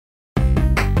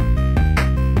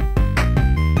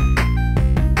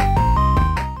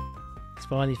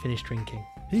finally finished drinking.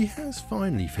 He has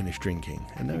finally finished drinking,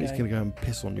 and now he's going to go and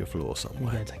piss on your floor somewhere.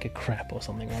 He's going to take a crap or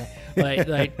something like that.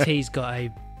 Like T's got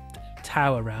a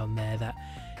tower around there that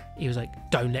he was like,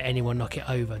 don't let anyone knock it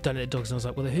over. Don't let the dogs. And I was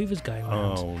like, well, the Hoover's going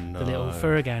round. Oh, no. The little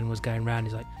Furrigan was going round.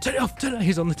 He's like, turn it off, turn it off. He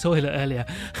was on the toilet earlier.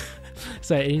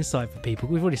 So insight for people.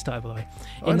 We've already started, by the way.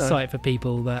 Insight for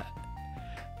people that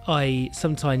I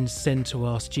sometimes send to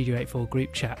our Studio 84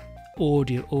 group chat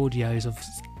audios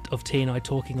of T and I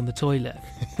talking on the toilet.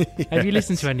 Yes. Have you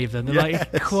listened to any of them? They're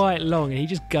like quite long, and he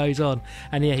just goes on.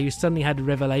 And yeah, he suddenly had a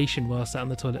revelation while sat on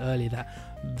the toilet earlier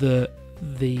that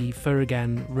the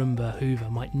Furrigan Roomba Hoover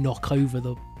might knock over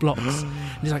the blocks. And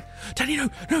he's like, Danny, no,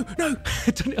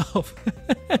 turn it off.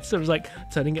 So I was like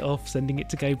turning it off, sending it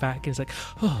to go back, and it's like,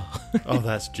 oh,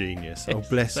 that's genius. Oh,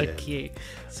 bless so him. Cute.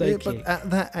 So cute. But at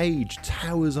that age,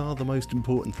 towers are the most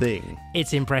important thing.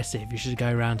 It's impressive. You should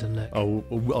go around and look. Oh,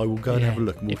 I will go and have a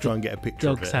look, and we'll try and get a picture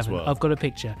of it as well. I've got a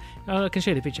picture. I can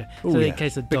show you the picture. Ooh, in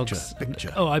case the dogs...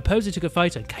 Picture. Oh, I posed took a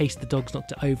photo in case the dogs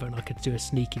knocked it over, and I could do a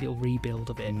sneaky little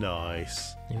rebuild of it. Nice.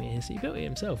 He built it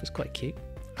himself. It's quite cute.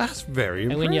 That's very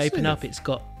impressive. And when you open up, it's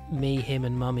got me, him,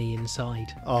 and Mummy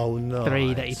inside. Oh, no.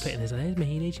 3 that he put in. There's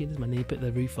me, there's my. And he put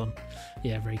the roof on.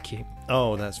 Yeah, very cute.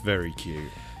 Oh, that's very cute.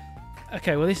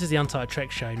 Okay, well, this is the Untitled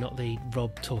Trek show, not the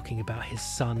Rob talking about his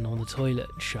son on the toilet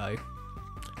show.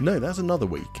 No, that's another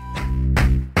week.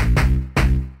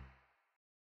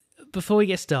 Before we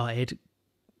get started,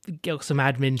 got some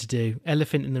admin to do.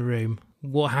 Elephant in the room.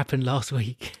 What happened last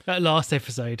week? Last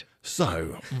episode.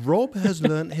 So, Rob has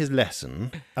learnt his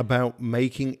lesson about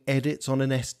making edits on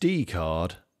an SD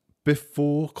card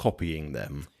before copying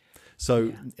them.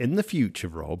 So, in the future,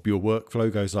 Rob, your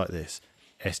workflow goes like this.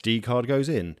 SD card goes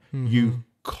in. Mm-hmm. You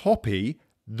copy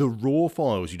the raw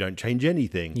files. You don't change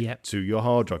anything to your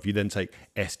hard drive. You then take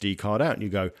SD card out and you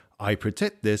go, I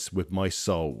protect this with my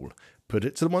soul. Put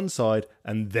it to one side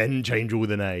and then change all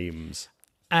the names.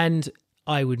 And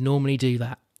I would normally do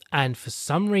that. And for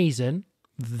some reason,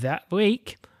 that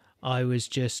week, I was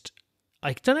just...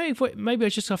 I don't know if maybe I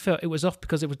felt it was off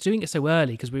because it was doing it so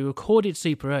early, because we recorded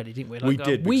super early, didn't we? We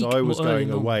did, because I was going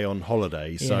away on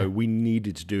holiday, so we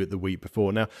needed to do it the week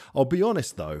before. Now, I'll be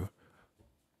honest, though,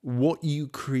 what you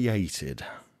created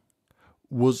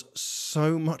was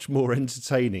so much more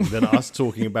entertaining than us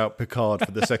talking about Picard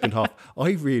for the second half.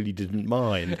 I really didn't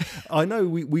mind. I know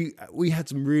we had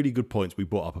some really good points we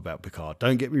brought up about Picard.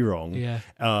 Don't get me wrong. Yeah.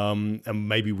 And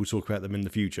maybe we'll talk about them in the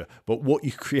future. But what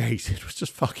you created was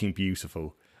just fucking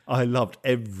beautiful. I loved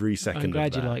every second of that. I'm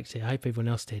glad you liked it. I hope everyone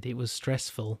else did. It was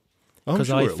stressful. Because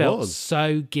I felt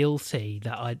so guilty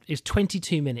that it's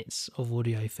 22 minutes of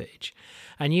audio footage.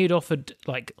 And you'd offered,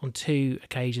 like, on 2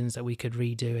 occasions that we could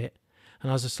redo it. And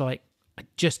I was just like, I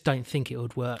just don't think it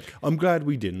would work. I'm glad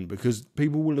we didn't, because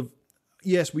people will have...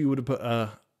 Yes, we would have put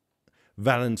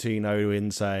Valentino in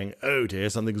saying, oh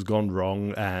dear, something's gone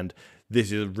wrong, and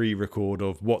this is a re-record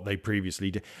of what they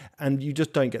previously did. And you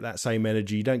just don't get that same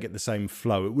energy. You don't get the same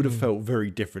flow. It would have felt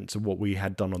very different to what we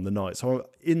had done on the night. So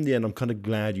in the end, I'm kind of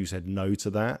glad you said no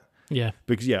to that. Yeah.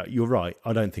 Because, yeah, you're right.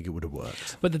 I don't think it would have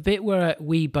worked. But the bit where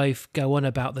we both go on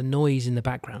about the noise in the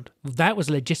background, that was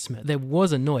legitimate. There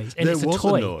was a noise. And it's a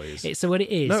toy. A noise. So what it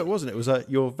is... No, it wasn't. It was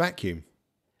your vacuum.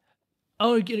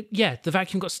 Oh, yeah. The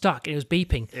vacuum got stuck and it was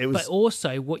beeping. But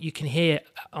also what you can hear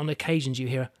on occasions, you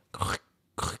hear a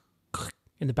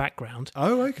in the background.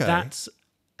 Oh, okay. That's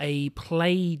a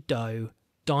Play-Doh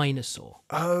dinosaur.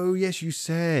 Oh, yes, you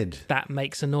said. That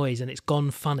makes a noise and it's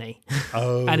gone funny.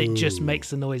 Oh. And it just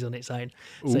makes a noise on its own.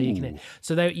 So you can hear.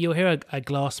 So you'll hear a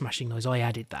glass smashing noise. I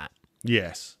added that.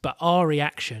 Yes. But our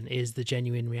reaction is the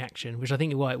genuine reaction, which I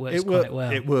think it works quite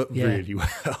well. It worked really well.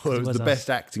 It was the best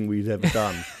acting we'd ever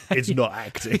done. It's not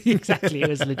acting. Exactly. It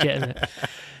was legitimate.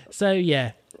 So,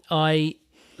 yeah,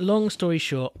 long story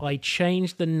short, I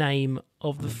changed the name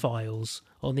of the files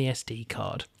on the SD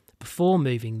card before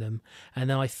moving them, and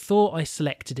then I thought I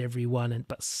selected every one,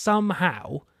 but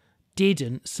somehow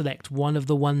didn't select one of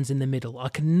the ones in the middle. I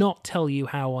cannot tell you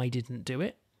how I didn't do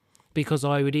it, because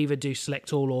I would either do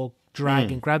select all or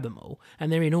drag and grab them all,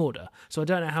 and they're in order. So I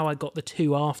don't know how I got the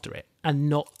 2 after it and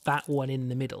not that one in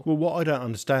the middle. Well, what I don't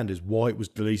understand is why it was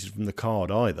deleted from the card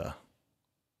either.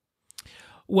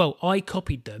 Well, I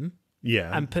copied them.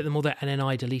 Yeah. And put them all there, and then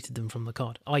I deleted them from the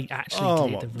card. I actually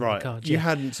deleted them from the card. You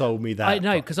hadn't told me that. I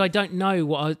know, because I don't know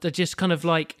what I just kind of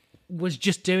like was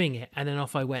just doing it, and then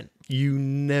off I went. You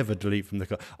never delete from the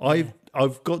card.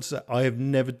 I've got to say, I have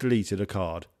never deleted a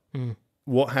card.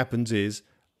 What happens is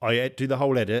I do the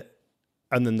whole edit,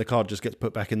 and then the card just gets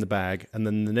put back in the bag, and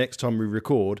then the next time we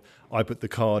record, I put the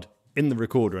card in the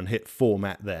recorder and hit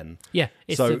format then. Yeah.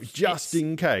 So just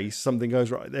in case something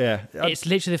goes right there. It's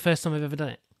literally the first time I've ever done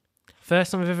it.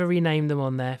 First time I've ever renamed them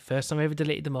on there. First time I ever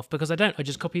deleted them off, because I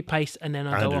just copy paste and then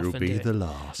I go off and do it. And it'll be the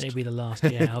last. It'll be the last.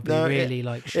 Yeah, I'll be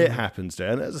really sure. It happens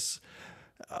there. And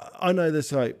I know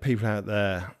there's like people out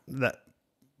there that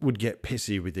would get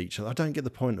pissy with each other. I don't get the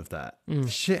point of that.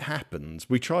 Shit happens.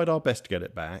 We tried our best to get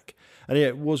it back, and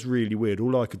it was really weird.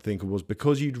 All I could think of was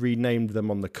because you'd renamed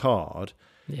them on the card,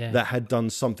 that had done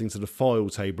something to the file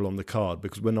table on the card,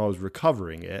 because when I was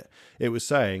recovering it, it was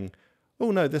saying, oh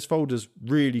no, this folder's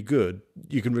really good,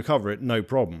 you can recover it, no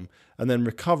problem. And then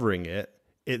recovering it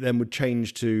then would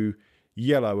change to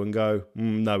yellow and go,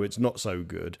 no, it's not so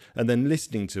good. And then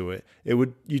listening to it,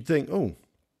 you'd think, oh,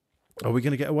 are we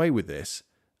going to get away with this?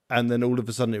 And then all of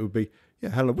a sudden it would be, yeah,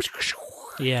 hello.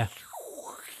 Yeah.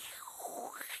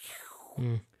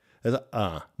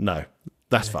 No,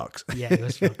 that's fucked. Yeah, it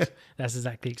was fucked. That's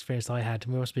exactly the experience I had.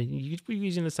 We must be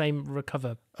using the same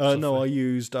recover software. No, I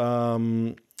used,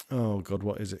 oh God,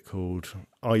 what is it called?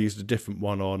 I used a different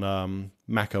one on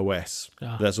Mac OS.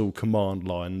 That's all command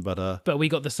line, but we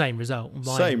got the same result.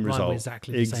 Same result. Mine was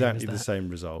exactly the same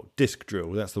result. Disk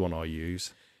drill, that's the one I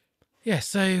use. Yeah,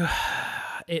 so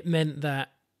it meant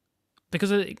that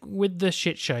because with the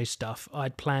shit show stuff,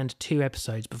 I'd planned 2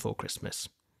 episodes before Christmas,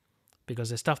 because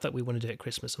there's stuff that we want to do at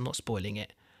Christmas. I'm not spoiling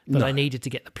it, but I needed to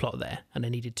get the plot there, and I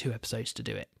needed 2 episodes to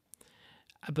do it.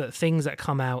 But things that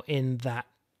come out in that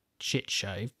shit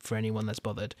show, for anyone that's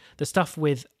bothered, the stuff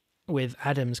with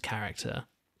Adam's character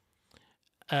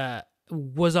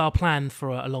was our plan for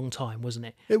a long time, wasn't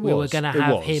it? We were going to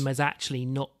have him as actually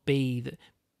not be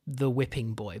the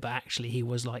whipping boy, but actually he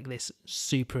was like this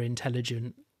super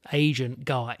intelligent agent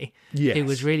guy. Yes. It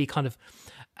was really kind of,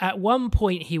 at one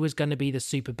point he was going to be the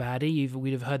super baddie.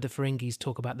 We'd have heard the Ferengis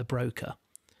talk about the broker.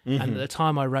 And at the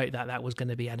time I wrote that was going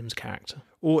to be Adam's character.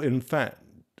 Or in fact,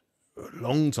 a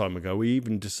long time ago, we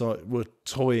even were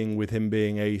toying with him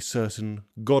being a certain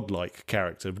godlike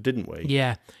character, didn't we?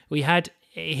 Yeah,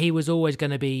 he was always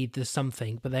going to be the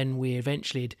something, but then we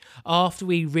eventually, after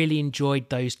we really enjoyed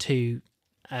those 2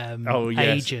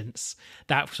 agents,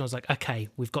 that was, I was like, okay,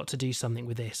 we've got to do something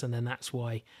with this, and then that's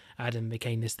why Adam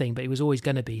became this thing. But he was always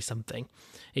going to be something.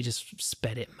 It just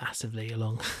sped it massively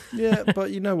along. Yeah,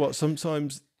 but you know what?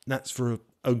 Sometimes that's for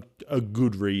a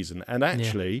good reason, and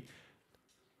actually,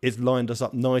 it's lined us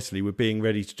up nicely with being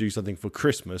ready to do something for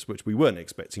Christmas, which we weren't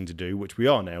expecting to do, which we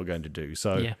are now going to do.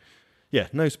 So, yeah,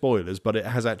 no spoilers, but it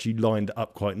has actually lined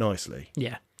up quite nicely.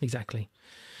 Yeah, exactly.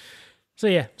 So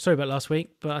yeah, sorry about last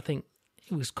week, but I think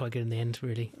it was quite good in the end,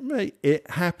 really. Mate, it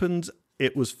happened.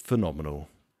 It was phenomenal.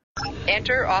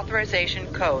 Enter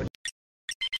authorization code.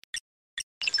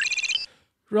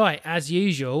 Right, as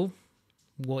usual,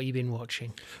 what have you been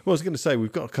watching? Well, I was going to say,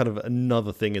 we've got kind of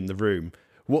another thing in the room.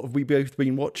 What have we both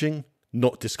been watching?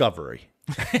 Not Discovery.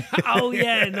 Oh,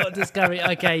 yeah, not Discovery.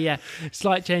 Okay, yeah.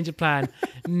 Slight change of plan.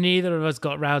 Neither of us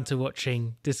got round to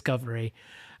watching Discovery.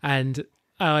 And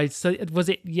was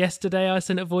it yesterday I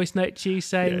sent a voice note to you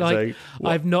saying,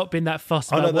 I've not been that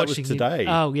fussed about watching... That was today.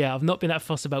 I've not been that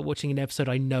fussed about watching an episode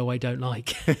I know I don't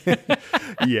like.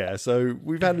 Yeah, so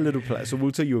we've had a little play. So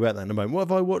we'll tell you about that in a moment. What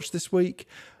have I watched this week?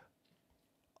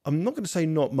 I'm not going to say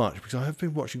not much, because I have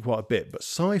been watching quite a bit, but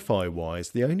sci-fi wise,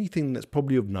 the only thing that's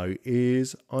probably of note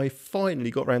is I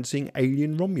finally got around to seeing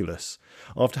Alien Romulus.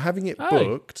 After having it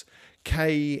booked,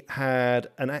 Kay had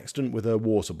an accident with her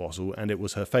water bottle, and it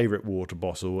was her favourite water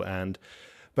bottle, and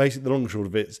basically the long and short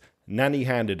of it is Nanny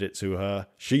handed it to her,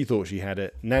 she thought she had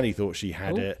it, Nanny thought she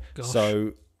had it,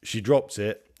 so she dropped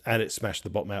it, and it smashed the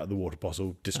bottom out of the water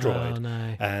bottle, destroyed. Oh,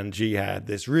 no. And she had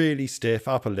this really stiff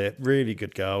upper lip, really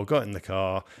good girl, got in the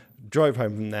car, drove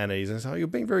home from Nanny's, and said, you're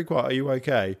being very quiet, are you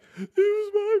okay? It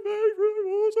was my favourite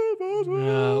water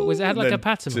bottle. Was it had like a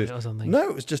pattern on it or something? No,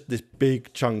 it was just this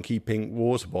big, chunky pink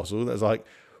water bottle that's like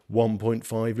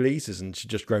 1.5 litres, and she'd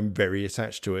just grown very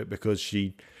attached to it because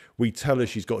we tell her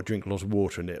she's got to drink a lot of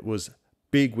water, and it was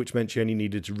big, which meant she only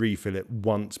needed to refill it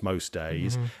once most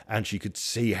days, and she could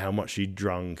see how much she'd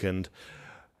drunk, and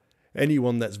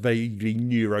anyone that's vaguely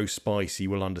neurospicy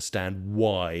will understand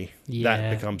why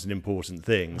that becomes an important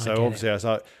thing. So obviously I was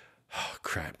like, oh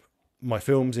crap, my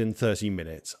film's in 30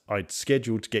 minutes. I'd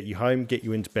scheduled to get you home, get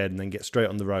you into bed, and then get straight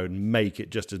on the road and make it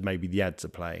just as maybe the ads are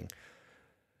playing.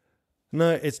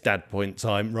 No, it's dad point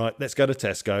time. Right, let's go to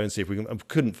Tesco and see if we can... I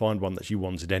couldn't find one that she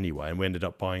wanted anyway, and we ended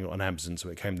up buying it on Amazon, so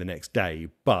it came the next day.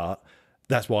 But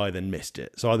that's why I then missed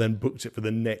it. So I then booked it for the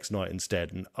next night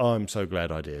instead, and I'm so glad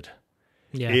I did.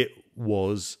 Yeah. It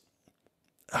was...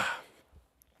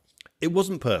 It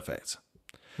wasn't perfect.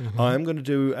 I am going to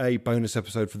do a bonus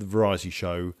episode for the variety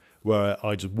show where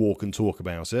I just walk and talk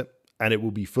about it, and it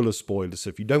will be full of spoilers. So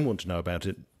if you don't want to know about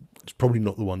it, it's probably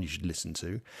not the one you should listen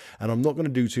to. And I'm not going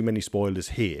to do too many spoilers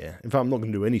here. In fact, I'm not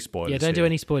going to do any spoilers. Yeah, don't do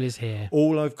any spoilers here.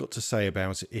 All I've got to say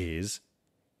about it is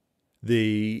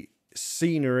the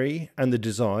scenery and the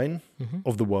design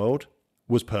of the world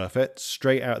was perfect,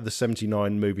 straight out of the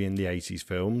 79 movie and the 80s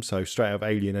film, so straight out of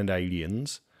Alien and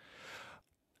Aliens.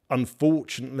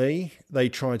 Unfortunately, they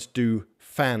tried to do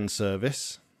fan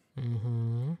service,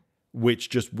 which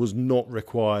just was not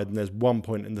required. And there's one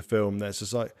point in the film that's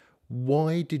just like,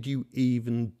 why did you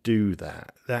even do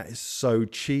that? That is so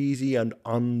cheesy and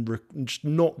just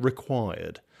not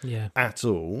required at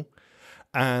all.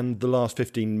 And the last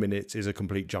 15 minutes is a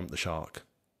complete jump the shark.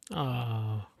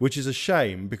 Oh. Which is a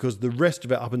shame, because the rest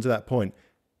of it up until that point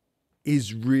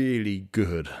is really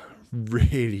good.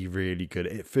 Really, really good.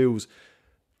 It feels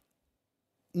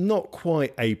not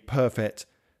quite a perfect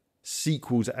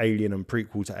sequel to Alien and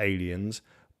prequel to Aliens,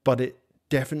 but it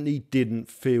definitely didn't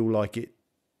feel like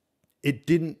it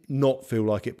didn't not feel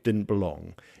like it didn't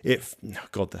belong.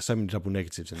 God, there's so many double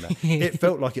negatives in that. It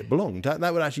felt like it belonged. That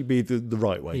would actually be the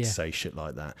right way to say shit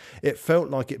like that. It felt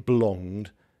like it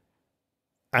belonged.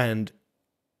 And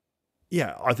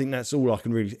yeah, I think that's all I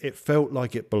can really... It felt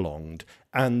like it belonged.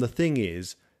 And the thing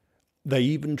is, they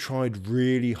even tried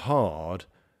really hard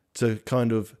to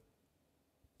kind of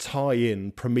tie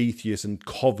in Prometheus and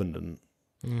Covenant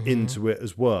into it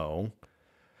as well,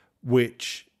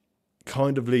 which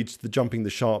kind of leads to the jumping the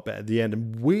shark bit at the end.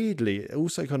 And weirdly, it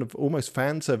also kind of almost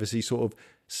fan servicey sort of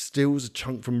steals a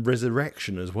chunk from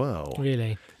Resurrection as well.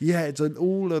 Really? Yeah, it's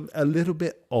all a little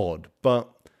bit odd, but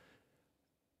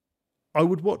I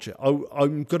would watch it.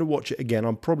 I'm going to watch it again.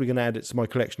 I'm probably going to add it to my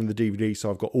collection of the DVD, so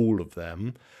I've got all of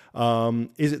them.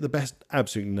 Is it the best?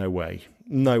 Absolutely no way.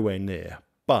 Nowhere near.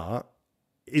 But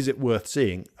is it worth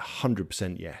seeing?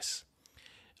 100% yes.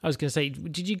 I was going to say,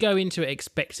 did you go into it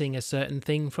expecting a certain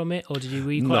thing from it, or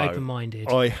were you quite open-minded?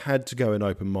 I had to go in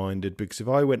open-minded, because if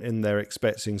I went in there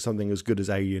expecting something as good as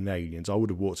Aliens, I would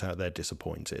have walked out there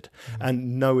disappointed.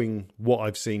 And knowing what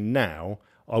I've seen now,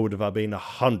 I would have been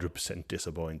 100%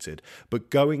 disappointed. But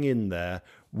going in there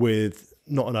with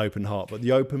not an open heart, but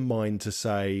the open mind to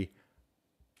say,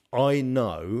 I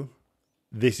know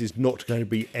this is not going to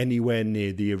be anywhere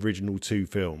near the original two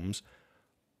films,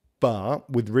 but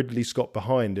with Ridley Scott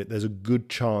behind it, there's a good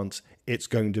chance it's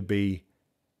going to be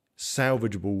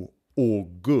salvageable or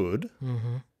good.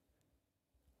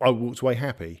 I walked away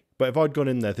happy. But if I'd gone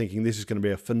in there thinking this is going to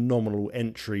be a phenomenal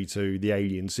entry to the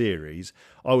Alien series,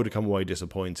 I would have come away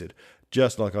disappointed,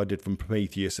 just like I did from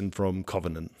Prometheus and from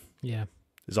Covenant. Yeah.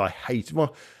 As I hate...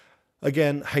 Well,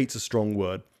 again, hate's a strong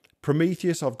word.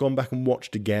 Prometheus, I've gone back and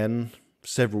watched again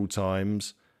several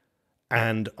times,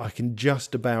 and I can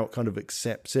just about kind of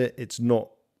accept it. It's not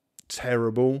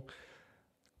terrible.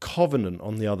 Covenant,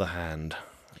 on the other hand,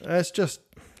 it's just...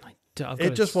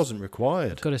 It just wasn't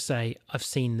required. I've got to say, I've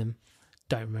seen them.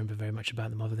 Don't remember very much about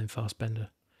them other than Fassbender.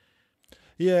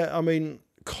 Yeah, I mean,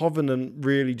 Covenant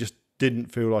really just didn't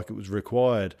feel like it was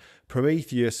required.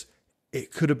 Prometheus,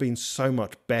 it could have been so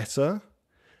much better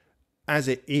as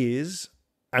it is,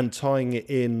 and tying it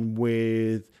in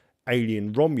with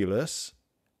Alien Romulus,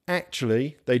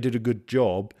 actually, they did a good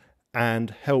job and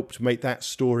helped make that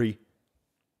story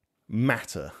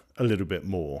matter a little bit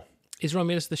more. Is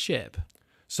Romulus the ship?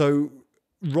 So,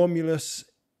 Romulus...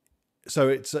 So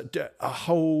it's a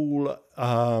whole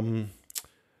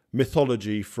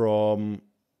mythology from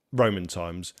Roman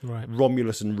times. Right.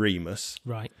 Romulus and Remus.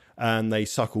 Right. And they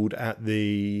suckled at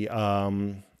a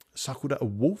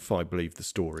wolf, I believe the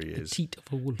story is. The teat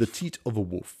of a wolf. The teat of a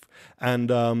wolf. And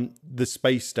the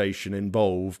space station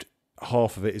involved,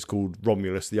 half of it is called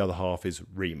Romulus, the other half is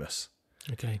Remus.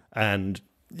 Okay. And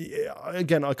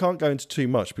again, I can't go into too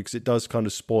much because it does kind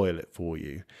of spoil it for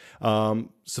you.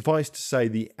 Suffice to say,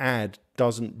 the ad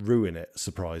doesn't ruin it,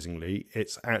 surprisingly.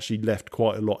 It's actually left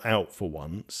quite a lot out for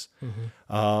once.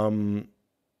 So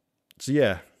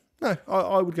yeah, no,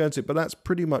 I would go into it, but that's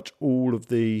pretty much all of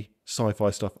the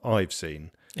sci-fi stuff I've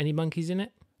seen. Any monkeys in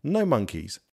it? No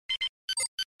monkeys.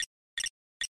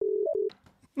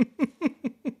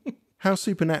 How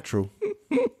supernatural.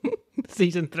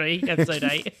 Season 3, episode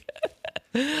 8.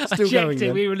 Still I checked going it.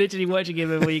 then. We were literally watching it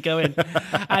before you go in.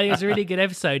 And it was a really good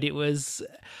episode. It was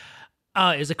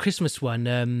a Christmas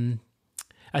one,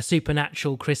 a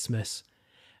supernatural Christmas.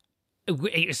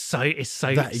 It's so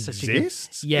That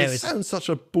exists? Yeah, it sounds such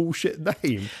a bullshit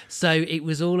name. So it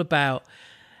was all about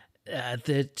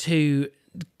the two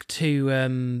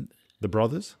The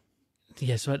brothers?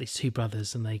 yes, at least two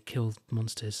brothers, and they killed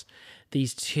monsters.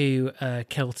 These two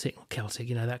Celtic,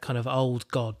 that kind of old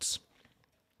gods.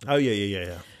 Oh,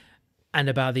 yeah. and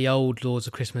about the old Lords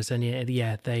of Christmas, and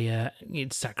they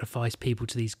you'd sacrifice people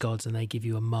to these gods, and they give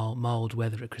you a mild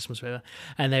weather at Christmas, whatever.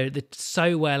 And they're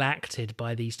so well acted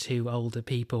by these two older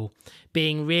people,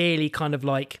 being really kind of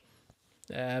like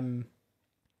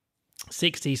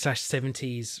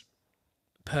 60s/70s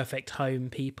perfect home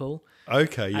people.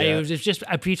 Okay, yeah. It was just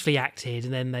beautifully acted,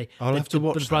 and then I'll have to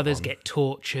watch the brothers that one. get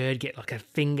tortured, get like a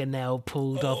fingernail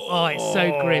pulled off. Oh, it's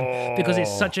so grim because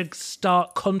it's such a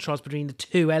stark contrast between the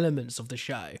two elements of the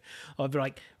show of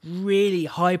like really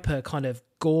hyper kind of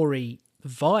gory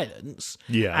violence,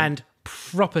 and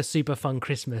proper super fun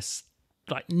Christmas,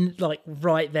 like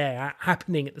right there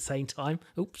happening at the same time.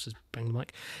 Oops, just bang the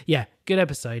mic. Yeah, good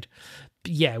episode.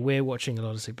 But yeah, we're watching a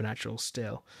lot of Supernatural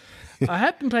still. I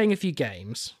have been playing a few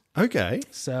games. Okay.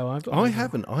 So I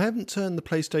haven't turned the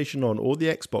PlayStation on or the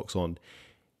Xbox on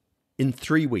in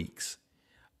 3 weeks.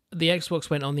 The Xbox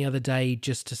went on the other day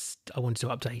I wanted to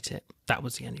update it. That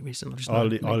was the only reason. I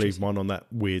leave mine on that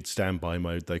weird standby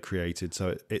mode they created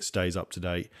so it stays up to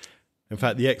date. In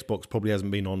fact, the Xbox probably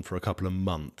hasn't been on for a couple of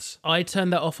months. I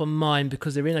turned that off on mine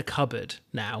because they're in a cupboard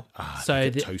now. So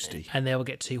they get toasty. And they'll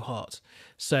get too hot.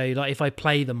 So like if I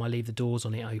play them, I leave the doors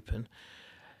on it open.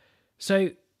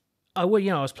 So I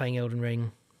was playing Elden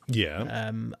Ring.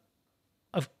 Yeah.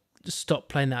 I've stopped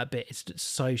playing that a bit. It's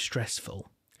so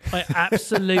stressful. I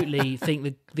absolutely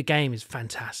think the game is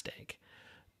fantastic,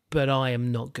 but I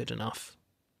am not good enough.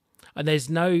 And there's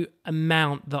no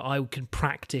amount that I can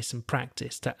practice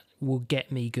that will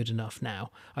get me good enough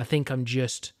now. I think I'm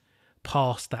just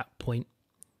past that point.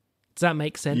 Does that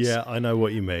make sense? Yeah, I know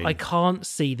what you mean. I can't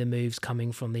see the moves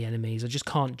coming from the enemies. I just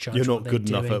can't judge. You're not good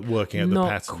enough at working out the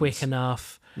patterns. Not quick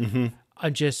enough. Mm-hmm.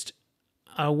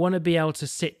 I want to be able to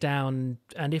sit down,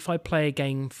 and if I play a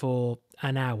game for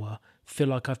an hour, feel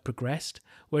like I've progressed.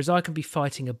 Whereas I can be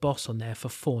fighting a boss on there for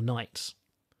 4 nights.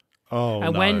 Oh,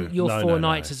 and no. when your no, 4 no,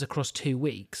 nights no. is across 2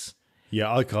 weeks.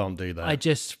 Yeah, I can't do that.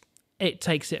 It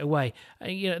takes it away.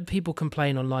 People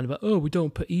complain online about, we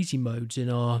don't put easy modes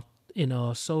in our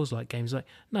Souls-like games. Like,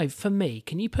 no, for me,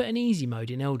 can you put an easy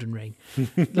mode in Elden Ring?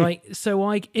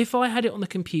 If I had it on the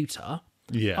computer,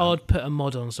 I'd put a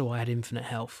mod on so I had infinite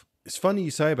health. It's funny you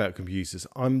say about computers.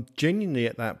 I'm genuinely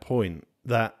at that point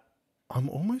that I'm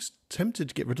almost tempted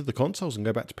to get rid of the consoles and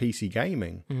go back to PC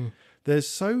gaming. There's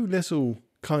so little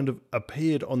kind of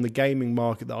appeared on the gaming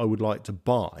market that I would like to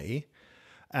buy,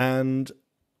 and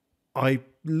I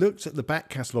looked at the back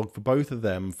catalogue for both of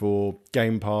them, for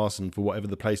Game Pass and for whatever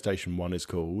the PlayStation 1 is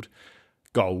called,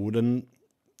 Gold, and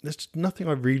there's just nothing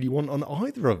I really want on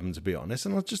either of them, to be honest.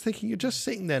 And I was just thinking, you're just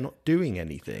sitting there not doing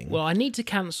anything. Well, I need to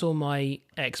cancel my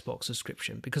Xbox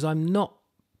subscription because I'm not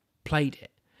played it.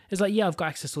 It's like, I've got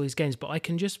access to all these games, but I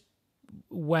can just,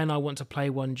 when I want to play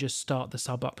one, just start the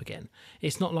sub up again.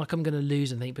 It's not like I'm going to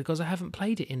lose anything because I haven't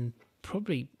played it in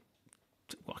probably...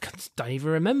 I don't even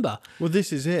remember. Well,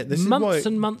 this is it. This months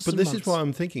and months. But this is why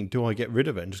I'm thinking: do I get rid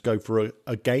of it and just go for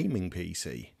a gaming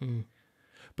PC?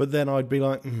 But then I'd be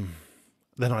like,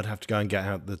 then I'd have to go and get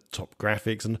out the top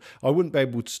graphics, and I wouldn't be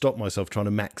able to stop myself trying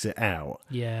to max it out.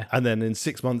 Yeah. And then in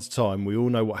 6 months' time, we all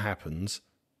know what happens.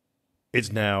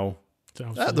 It's now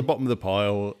at the bottom of the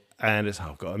pile, and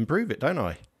I've got to improve it, don't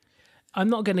I? I'm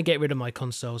not going to get rid of my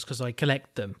consoles because I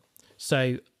collect them,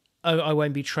 so. I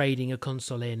won't be trading a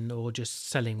console in or just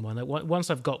selling one.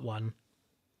 Once I've got one,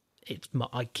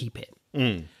 I keep it.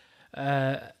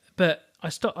 But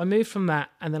I moved from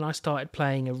that, and then I started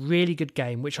playing a really good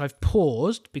game, which I've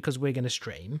paused because we're going to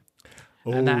stream.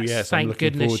 Oh, yes, thank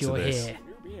goodness you're here.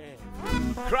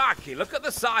 Crikey, look at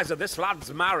the size of this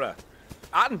lad's marrow.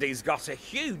 And he's got a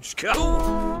huge cut.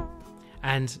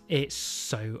 And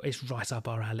it's right up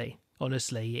our alley.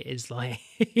 Honestly, it is like,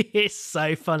 it's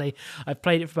so funny. I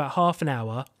played it for about half an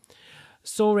hour.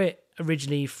 Saw it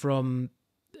originally from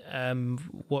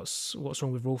What's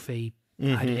Wrong with Rolfie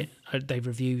had it. They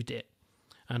reviewed it.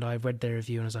 And I read their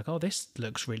review and I was like, oh, this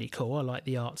looks really cool. I like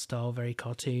the art style, very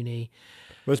cartoony.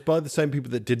 Well, it's by the same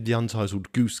people that did the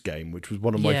Untitled Goose Game, which was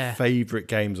one of my favourite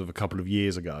games of a couple of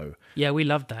years ago. Yeah, we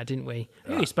loved that, didn't we?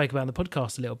 We spoke about it on the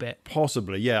podcast a little bit.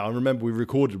 Possibly, yeah. I remember we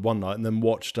recorded one night and then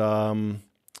watched...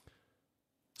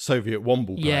 Soviet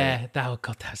Womble play. Yeah, oh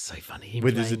God, that was so funny.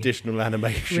 With his additional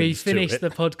animations. We finished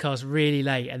the podcast really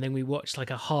late and then we watched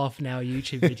like a half an hour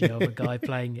YouTube video of a guy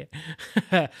playing it.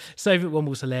 Soviet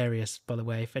Womble's hilarious, by the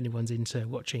way, if anyone's into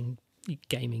watching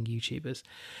gaming YouTubers.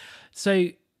 So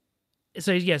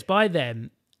yes, by them,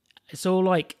 it's all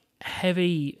like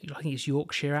heavy, I think it's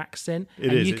Yorkshire accent.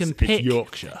 It's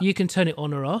Yorkshire. You can turn it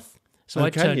on or off. So I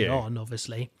turn it on,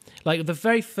 obviously. Like the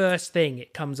very first thing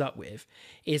it comes up with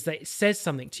is that it says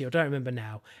something to you, I don't remember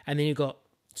now, and then you've got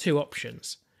 2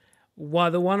 options.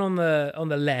 While the one on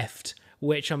the left,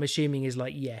 which I'm assuming is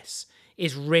like yes,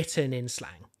 is written in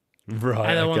slang. Right.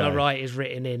 And the one on the right is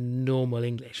written in normal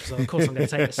English. So of course I'm going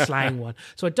to take the slang one.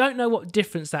 So I don't know what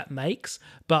difference that makes,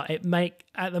 but at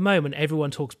the moment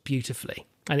everyone talks beautifully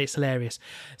and it's hilarious.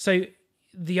 So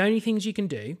the only things you can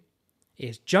do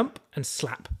is jump and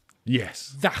slap.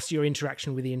 Yes. That's your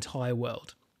interaction with the entire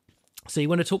world. So you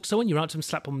want to talk to someone, you run up to them,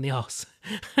 slap them on the arse.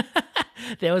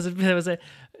 There was a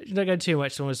don't go too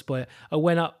much, I don't want to spoil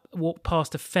it. Walked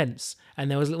past a fence,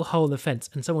 and there was a little hole in the fence,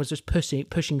 and someone was just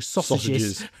pushing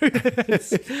sausages.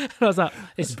 And I was like,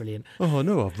 this is brilliant. Oh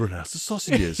no, I've run out of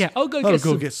sausages. Yeah, I'll go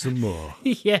get some more.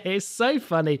 Yeah, it's so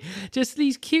funny. Just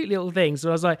these cute little things. So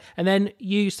I was like, and then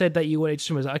you said that you wanted to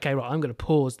swim. I was like, okay, right, I'm going to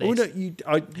pause this. Oh, no,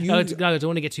 I don't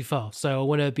want to get too far. So I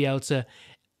want to be able to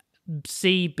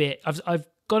see bit. I've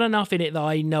got enough in it that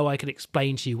I know I can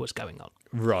explain to you what's going on.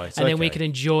 Right. And then we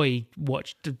can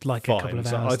watch like a couple of hours.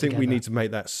 So I think together. we need to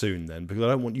make that soon then, because I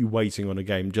don't want you waiting on a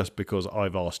game just because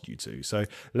I've asked you to. So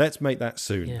let's make that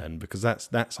soon then, because that's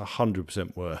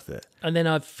 100% worth it. And then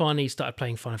I've finally started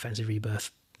playing Final Fantasy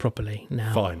Rebirth properly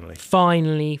now. Finally.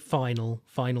 Final.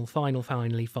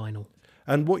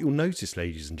 And what you'll notice,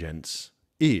 ladies and gents,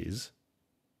 is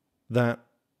that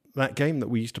game that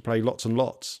we used to play lots and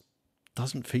lots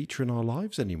doesn't feature in our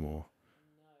lives anymore.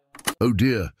 Oh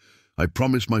dear. I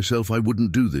promised myself I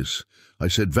wouldn't do this. I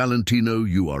said, Valentino,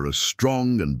 you are a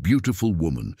strong and beautiful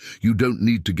woman. You don't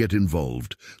need to get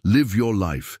involved. Live your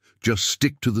life. Just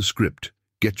stick to the script.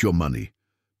 Get your money.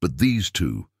 But these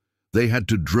two, they had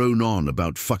to drone on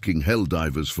about fucking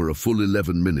helldivers for a full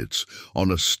 11 minutes on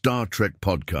a Star Trek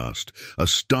podcast. A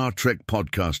Star Trek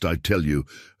podcast, I tell you.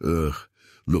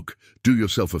 Look, do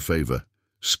yourself a favor.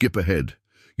 Skip ahead.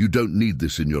 You don't need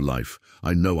this in your life.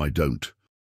 I know I don't.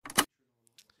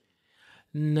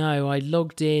 No, I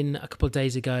logged in a couple of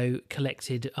days ago,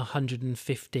 collected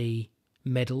 150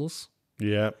 medals.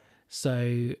 Yeah. So,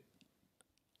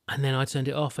 and then I turned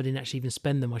it off. I didn't actually even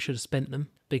spend them. I should have spent them,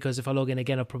 because if I log in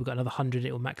again, I've probably got another 100.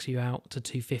 It will max you out to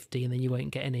 250, and then you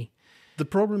won't get any. The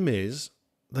problem is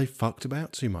they fucked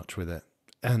about too much with it.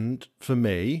 And for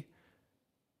me,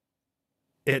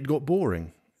 it got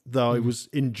boring. Though I was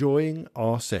enjoying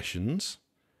our sessions,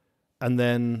 and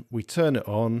then we turn it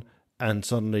on, and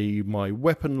suddenly my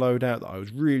weapon loadout that I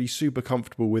was really super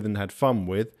comfortable with and had fun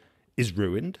with is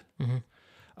ruined.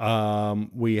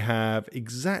 Mm-hmm. We have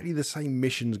exactly the same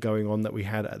missions going on that we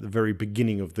had at the very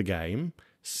beginning of the game,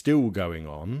 still going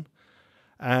on,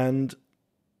 and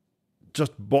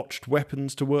just botched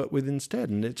weapons to work with instead.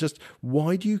 And it's just,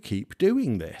 why do you keep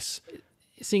doing this?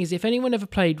 Seeing as if anyone ever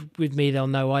played with me, they'll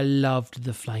know I loved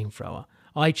the flamethrower.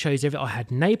 I chose I had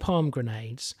napalm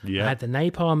grenades. Yeah. I had the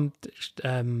napalm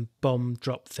bomb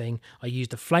drop thing. I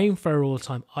used the flamethrower all the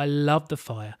time. I loved the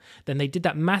fire. Then they did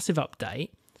that massive update,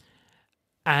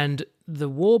 and the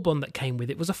war bomb that came with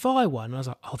it was a fire one. And I was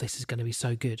like, oh, this is going to be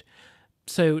so good.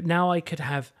 So now I could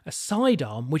have a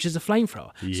sidearm, which is a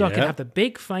flamethrower. Yeah. So I could have the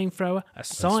big flamethrower, a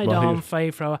sidearm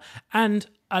flamethrower, and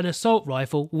an assault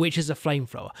rifle, which is a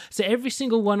flamethrower. So every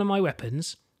single one of my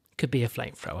weapons could be a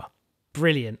flamethrower.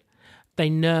 Brilliant. They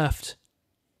nerfed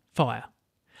fire.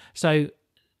 So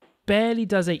barely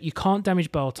does it. You can't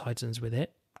damage Bile Titans with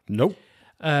it. Nope.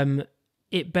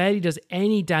 It barely does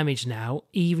any damage now,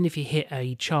 even if you hit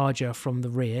a charger from the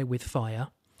rear with fire.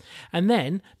 And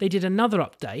then they did another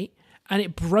update, and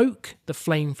it broke the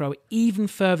flamethrower even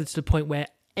further to the point where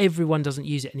everyone doesn't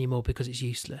use it anymore because it's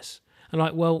useless. And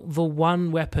like, well, the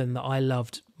one weapon that I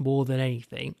loved more than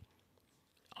anything,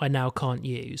 I now can't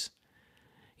use.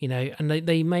 You know, and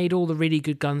they made all the really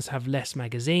good guns have less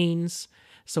magazines,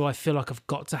 so I feel like I've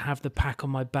got to have the pack on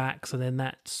my back, so then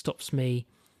that stops me,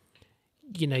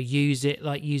 you know,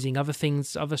 using other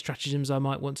things, other stratagems I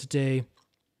might want to do.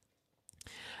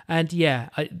 And yeah,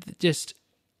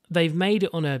 they've made it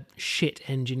on a shit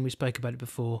engine. We spoke about it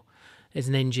before. It's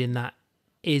an engine that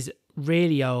is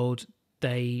really old.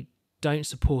 They don't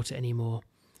support it anymore.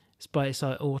 It's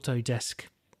like Autodesk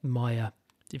Maya,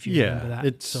 if you remember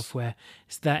that software.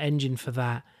 It's that engine for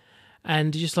that.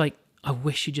 And just like, I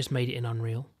wish you just made it in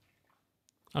Unreal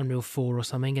 4 or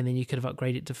something, and then you could have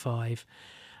upgraded it to 5,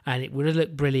 and it would have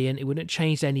looked brilliant. It wouldn't have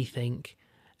changed anything,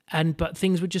 but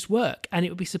things would just work, and it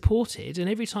would be supported. And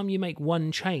every time you make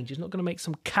one change, it's not going to make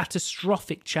some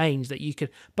catastrophic change that you could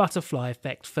butterfly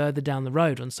effect further down the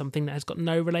road on something that has got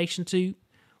no relation to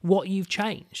what you've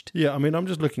changed. Yeah, I mean, I'm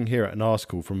just looking here at an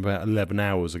article from about 11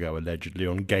 hours ago, allegedly,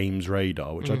 on Games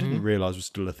Radar, which I didn't realise was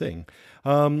still a thing.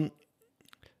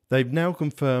 They've now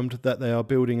confirmed that they are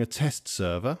building a test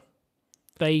server.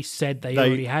 They said they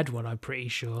already had one, I'm pretty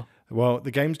sure. Well,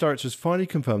 the games director has finally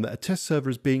confirmed that a test server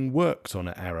is being worked on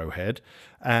at Arrowhead,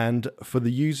 and for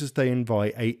the users they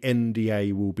invite, a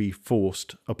NDA will be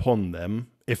forced upon them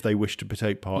if they wish to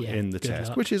take part in the test,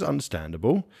 luck. which is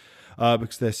understandable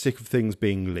because they're sick of things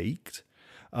being leaked.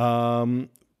 But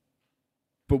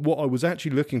what I was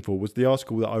actually looking for was the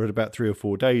article that I read about 3 or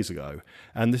 4 days ago.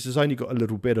 And this has only got a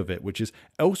little bit of it, which is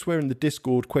elsewhere in the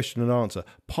Discord question and answer.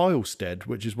 Pilestead,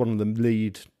 which is one of the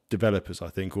lead developers, I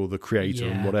think, or the creator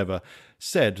and whatever,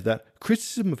 said that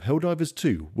criticism of Helldivers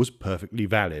 2 was perfectly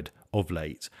valid of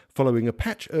late, following a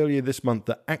patch earlier this month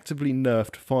that actively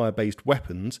nerfed fire-based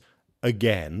weapons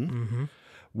again,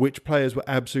 which players were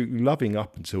absolutely loving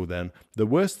up until then. The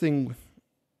worst thing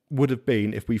would have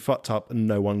been if we fucked up and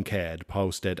no one cared,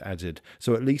 Pilestead added.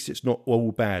 So at least it's not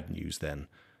all bad news then.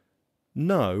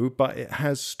 No, but it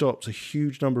has stopped a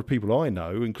huge number of people I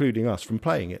know, including us, from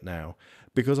playing it now,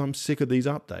 because I'm sick of these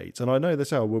updates. And I know they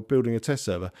say, we're building a test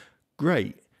server.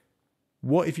 Great.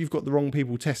 What if you've got the wrong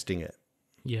people testing it?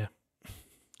 Yeah.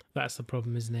 That's the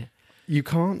problem, isn't it? You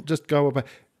can't just go about...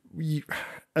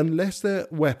 unless their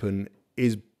weapon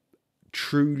is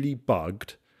truly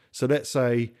bugged. So let's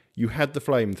say you had the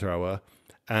flamethrower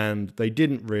and they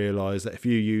didn't realise that if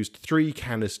you used 3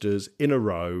 canisters in a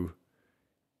row,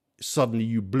 suddenly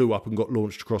you blew up and got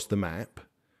launched across the map.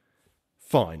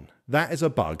 Fine. That is a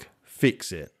bug.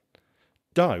 Fix it.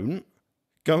 Don't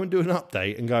go and do an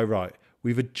update and go, right,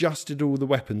 we've adjusted all the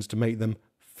weapons to make them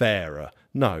fairer.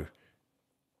 No.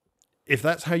 If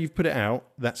that's how you've put it out,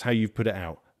 that's how you've put it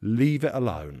out. Leave it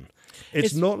alone.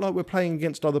 It's not like we're playing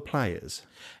against other players.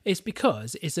 It's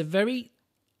because it's a very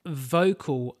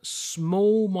vocal,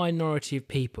 small minority of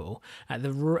people at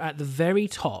the very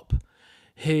top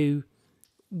who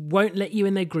won't let you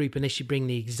in their group unless you bring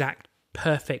the exact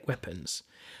perfect weapons.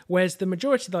 Whereas the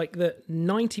majority, like the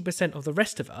 90% of the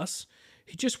rest of us,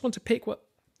 who just want to pick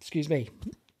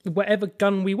whatever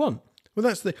gun we want. Well,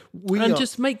 that's the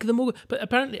just make them all. But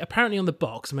apparently on the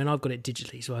box. I mean, I've got it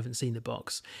digitally, so I haven't seen the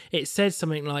box. It says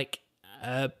something like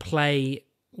play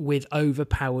with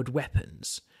overpowered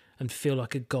weapons and feel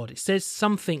like a god. It says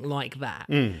something like that,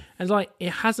 and it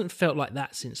hasn't felt like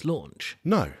that since launch.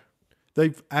 No,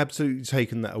 they've absolutely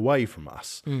taken that away from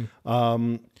us.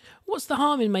 What's the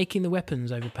harm in making the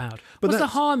weapons overpowered? What's the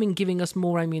harm in giving us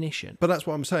more ammunition? But that's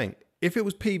what I'm saying. If it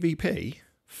was PvP.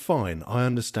 Fine, I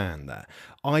understand that.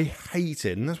 I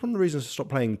hated, and that's one of the reasons I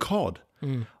stopped playing COD.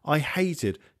 I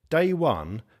hated day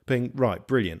one being, right,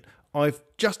 brilliant. I've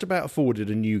just about afforded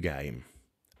a new game.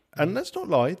 And let's not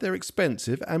lie, they're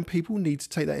expensive and people need to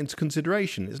take that into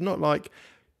consideration. It's not like,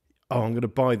 I'm going to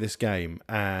buy this game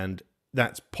and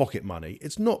that's pocket money.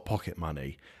 It's not pocket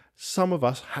money. Some of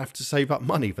us have to save up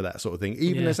money for that sort of thing,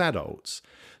 even as adults.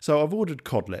 So I've ordered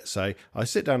COD, let's say. I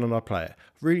sit down and I play it.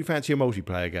 Really fancy a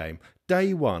multiplayer game.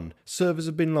 Day one, servers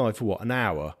have been live for an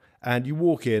hour? And you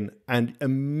walk in and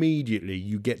immediately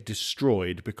you get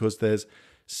destroyed because there's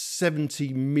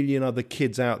 70 million other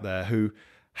kids out there who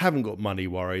haven't got money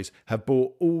worries, have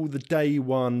bought all the day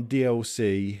one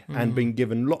DLC and been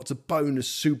given lots of bonus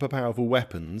super powerful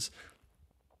weapons.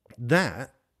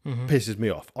 That pisses me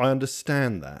off. I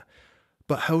understand that.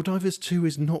 But Helldivers 2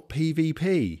 is not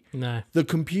PvP. No. The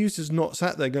computer's not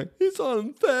sat there going, it's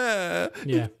unfair,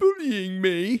 it's bullying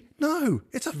me. No,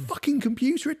 it's a fucking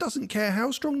computer. It doesn't care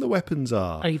how strong the weapons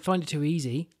are. Oh, you find it too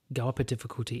easy, go up a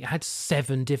difficulty. It had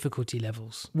 7 difficulty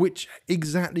levels. Which,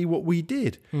 exactly what we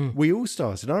did. We all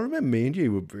started. I remember me and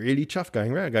you were really chuffed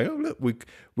going around going, oh, look,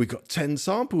 we got 10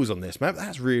 samples on this map.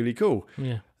 That's really cool.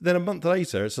 Yeah. Then a month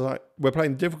later, it's like, we're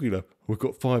playing the difficulty level. We've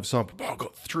got 5 samples. Oh, I've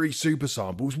got 3 super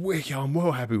samples. Wicked, I'm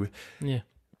well happy with. Yeah.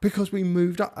 Because we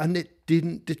moved up and it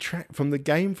didn't detract from the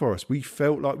game for us. We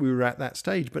felt like we were at that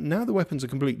stage. But now the weapons are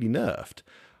completely nerfed.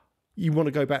 You want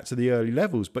to go back to the early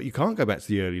levels, but you can't go back to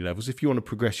the early levels if you want to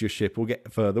progress your ship or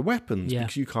get further weapons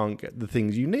because you can't get the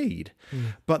things you need.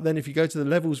 But then if you go to the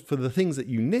levels for the things that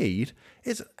you need,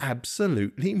 it's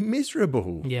absolutely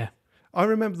miserable. Yeah. I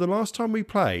remember the last time we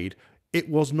played, it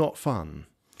was not fun.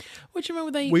 What do you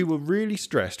remember We were really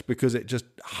stressed because it just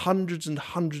hundreds and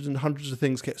hundreds and hundreds of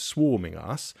things kept swarming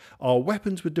us. Our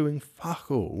weapons were doing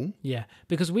fuck all. Yeah,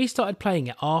 because we started playing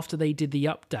it after they did the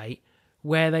update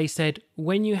where they said,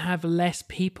 when you have less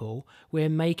people, we're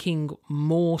making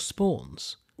more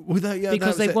spawns.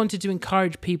 Because they wanted to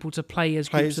encourage people to play as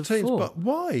groups of teams, 4. But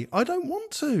why? I don't want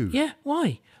to. Yeah,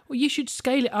 why? Well, you should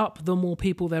scale it up the more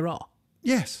people there are.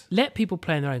 Yes. Let people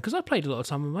play on their own, because I played a lot of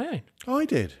time on my own. I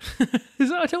did.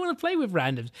 I don't want to play with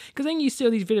randoms, because then you see all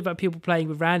these videos about people playing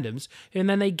with randoms, and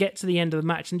then they get to the end of the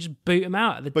match and just boot them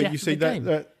out at the death of the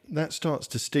game. That starts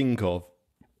to stink of,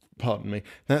 pardon me,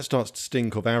 that starts to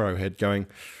stink of Arrowhead going,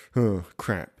 oh,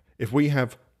 crap. if we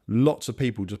have lots of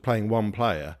people just playing one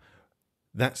player,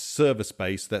 that server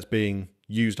space that's being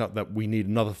used up, that we need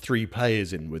another 3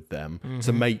 players in with them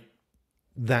to make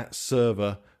that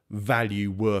server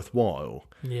value worthwhile.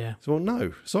 Yeah. So, well,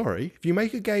 no, sorry. If you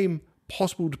make a game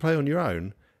possible to play on your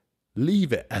own,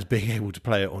 leave it as being able to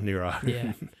play it on your own.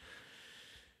 Yeah.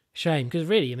 Shame, because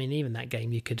really, I mean, even that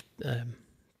game you could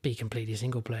be completely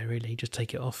single player, really. Just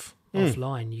take it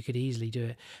offline. You could easily do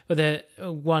it. But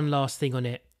the one last thing on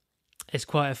it, it's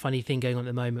quite a funny thing going on at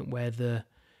the moment where the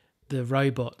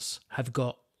robots have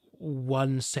got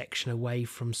one section away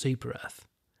from Super Earth.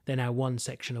 They're now one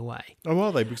section away. Oh,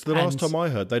 are they? Because the last time I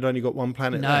heard, they'd only got one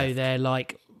planet left. No, they're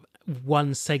like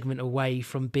one segment away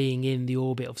from being in the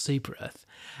orbit of Super Earth.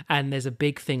 And there's a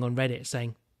big thing on Reddit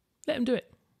saying, let them do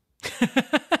it.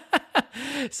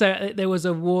 So there was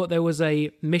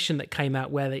a mission that came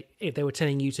out where they were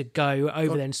telling you to go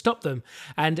over there and stop them.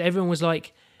 And everyone was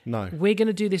like, no, we're going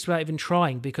to do this without even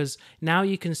trying, because now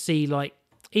you can see like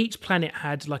each planet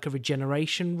had like a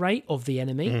regeneration rate of the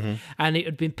enemy, and it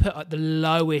had been put at the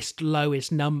lowest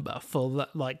number for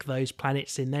like those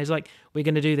planets in there. It's like, we're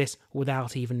going to do this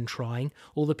without even trying.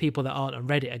 All the people that aren't on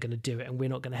Reddit are going to do it, and we're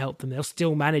not going to help them. They'll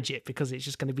still manage it because it's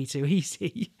just going to be too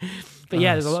easy. But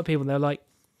yeah, there's a lot of people, and they're like,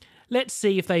 let's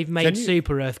see if they've made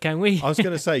Super Earth, can we? I was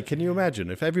going to say, can you imagine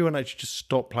if everyone actually just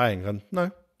stopped playing and, no,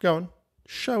 go on,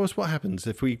 show us what happens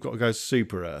if we've got to go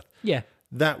Super Earth. Yeah.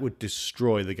 That would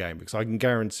destroy the game, because I can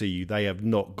guarantee you they have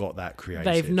not got that created.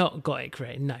 They've not got it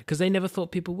created, no, because they never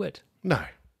thought people would. No.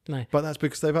 But that's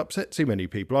because they've upset too many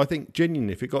people. I think,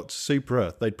 genuinely, if it got to Super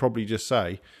Earth, they'd probably just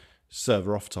say,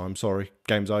 server off time, sorry,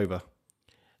 game's over.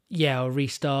 Yeah, or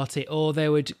restart it. Or they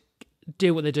would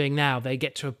do what they're doing now. They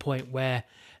get to a point where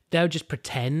they'll just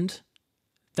pretend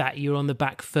that you're on the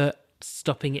back foot,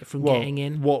 stopping it from getting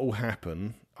in. What will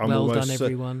happen... Well done,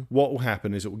 everyone. What will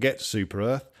happen is it will get to Super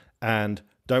Earth, and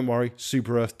don't worry,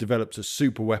 Super Earth develops a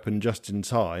super weapon just in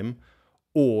time,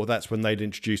 or that's when they'd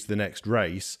introduce the next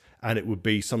race, and it would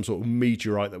be some sort of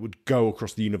meteorite that would go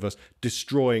across the universe,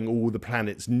 destroying all the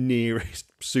planets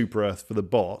nearest Super Earth for the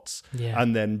bots,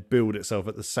 and then build itself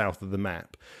at the south of the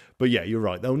map. But yeah, you're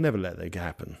right, they'll never let that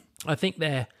happen. I think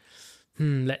they're,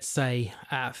 let's say,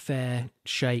 at a fair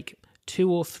shake,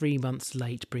 2 or 3 months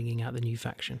late bringing out the new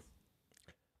faction.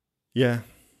 Yeah.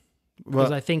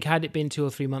 Because I think had it been 2 or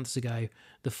 3 months ago,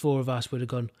 the 4 of us would have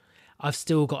gone, I've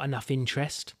still got enough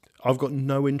interest. I've got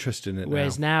no interest in it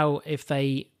Whereas now, if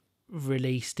they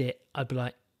released it, I'd be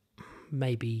like,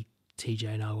 maybe TJ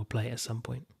and I will play it at some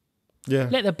point. Yeah.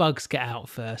 Let the bugs get out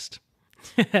first.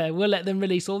 We'll let them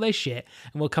release all their shit,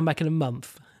 and we'll come back in a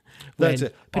month. That's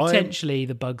it. Potentially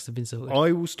the bugs have been sorted.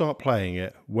 I will start playing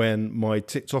it when my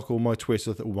TikTok or my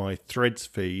Twitter or my Threads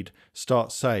feed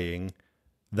starts saying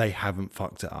they haven't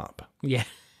fucked it up. Yeah.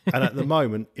 And at the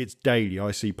moment, it's daily.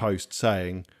 I see posts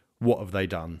saying, what have they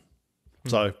done?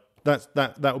 So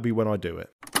that will be when I do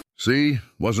it. See?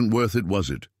 Wasn't worth it, was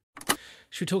it?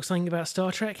 Should we talk something about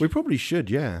Star Trek? We probably should,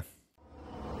 yeah.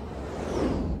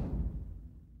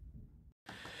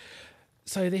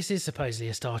 So this is supposedly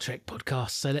a Star Trek podcast,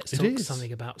 so let's talk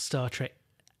something about Star Trek.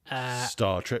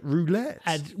 Star Trek Roulette.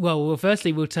 Well,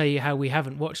 firstly, we'll tell you how we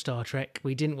haven't watched Star Trek.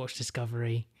 We didn't watch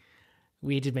Discovery.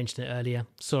 We did mention it earlier.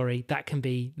 Sorry, that can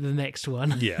be the next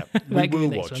one. Yeah, we will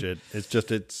watch it. It's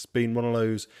just, it's been one of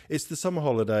those, it's the summer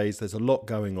holidays, there's a lot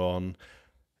going on.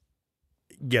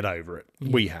 Get over it.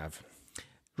 Yeah. We have.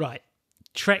 Right.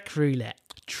 Trek Roulette.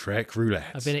 Trek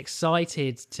Roulette. I've been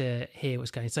excited to hear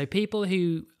what's going on. So people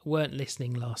who weren't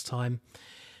listening last time,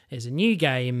 there's a new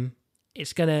game.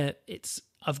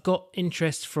 I've got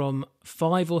interest from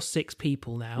 5 or 6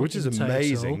 people now. Which is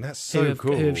amazing. That's so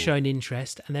cool. Who have shown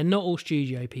interest. And they're not all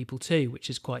studio people too, which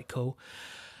is quite cool.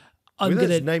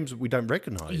 There's names that we don't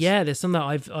recognise. Yeah, there's some that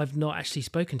I've not actually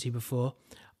spoken to before.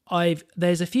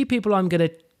 There's a few people I'm going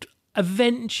to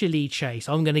eventually chase.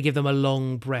 I'm going to give them a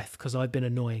long breath because I've been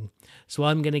annoying. So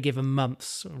I'm going to give a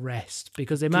month's rest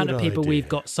because the amount of people we've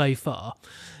got so far,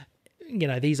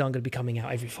 these aren't going to be coming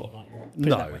out every fortnight.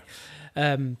 No.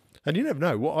 And you never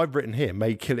know. What I've written here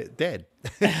may kill it dead.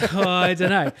 I don't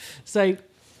know. So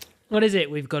what is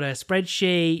it? We've got a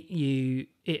spreadsheet.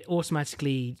 It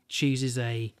automatically chooses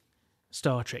a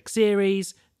Star Trek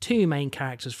series, 2 main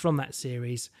characters from that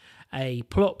series, a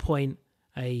plot point,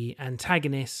 a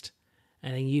antagonist,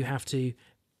 and then you have to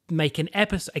make an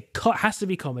episode. It has to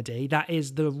be comedy. That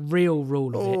is the real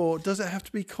rule of it. Oh, does it have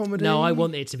to be comedy? No, I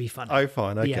want it to be funny. Oh,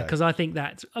 fine, okay. Yeah, because I think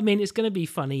it's going to be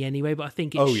funny anyway, but I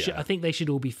think I think they should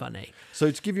all be funny.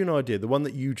 So to give you an idea, the one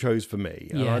that you chose for me,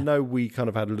 and I know we kind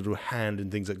of had a little hand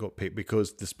in things that got picked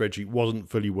because the spreadsheet wasn't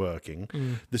fully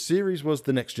working. The series was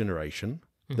The Next Generation.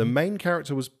 The main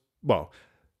character was well,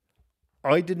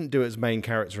 I didn't do it as main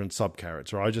character and sub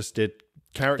character. I just did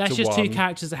character That's just one, 2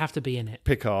 characters that have to be in it.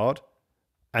 Picard,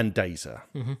 and Data.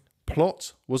 Mm-hmm.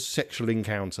 Plot was sexual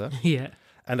encounter, Yeah.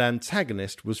 and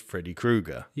antagonist was Freddy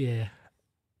Krueger. Yeah.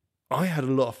 I had a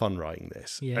lot of fun writing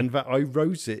this. Yeah. In fact, I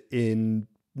wrote it in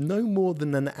no more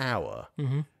than an hour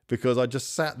because I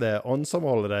just sat there on some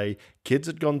holiday, kids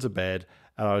had gone to bed,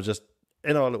 and I was just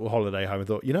in our little holiday home and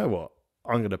thought, you know what?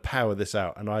 I'm going to power this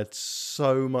out. And I had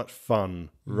so much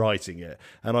fun writing it.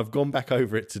 And I've gone back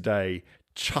over it today,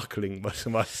 chuckling to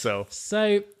myself.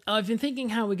 So I've been thinking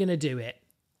how we're going to do it.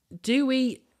 Do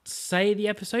we say the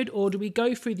episode, or do we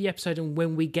go through the episode and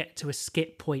when we get to a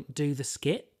skit point, do the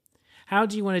skit? How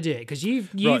do you want to do it? Because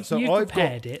you've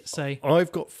prepared it. So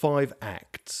I've got 5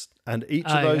 acts, and each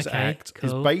of those acts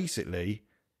is cool. basically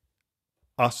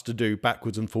us to do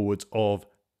backwards and forwards of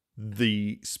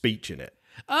the speech in it.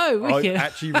 Oh, wicked. I've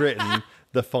actually written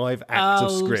the 5 acts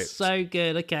of script. So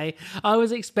good. Okay. What I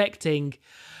was expecting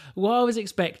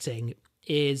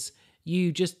is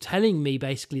you just telling me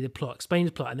basically the plot, explain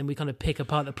the plot, and then we kind of pick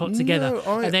apart the plot together.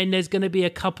 And then there's going to be a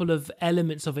couple of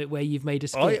elements of it where you've made a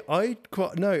skit. I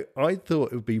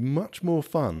thought it would be much more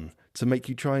fun to make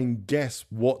you try and guess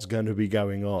what's going to be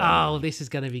going on. Oh, this is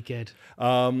going to be good.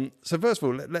 So first of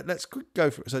all, let's go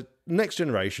for it. So Next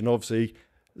Generation, obviously,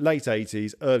 late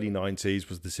 80s, early 90s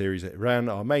was the series that it ran.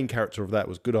 Our main character of that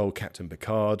was good old Captain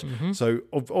Picard. So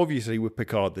obviously with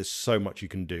Picard, there's so much you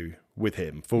can do with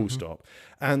him, full stop.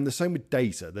 And the same with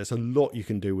Data. There's a lot you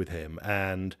can do with him.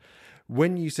 And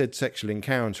when you said sexual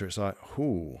encounter, it's like,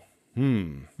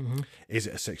 is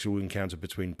it a sexual encounter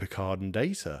between Picard and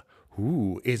Data?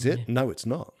 Is it? No, it's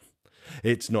not.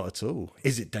 It's not at all.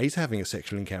 Is it Data having a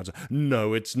sexual encounter?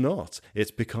 No, it's not.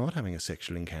 It's Picard having a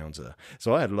sexual encounter.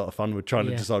 So I had a lot of fun with trying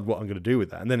to decide what I'm going to do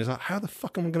with that. And then it's like, how the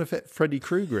fuck am I going to fit Freddy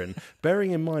Krueger in?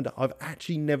 Bearing in mind, I've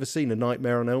actually never seen A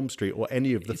Nightmare on Elm Street or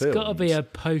any of the films. It's got to be a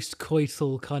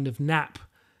post-coital kind of nap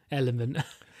element.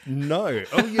 No.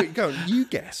 Oh, go on. You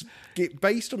guess.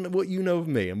 Based on what you know of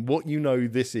me and what you know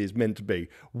this is meant to be,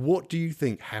 what do you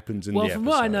think happens in the episode? Well, from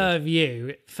what I know of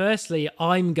you, firstly,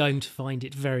 I'm going to find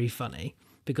it very funny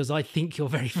because I think you're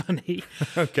very funny.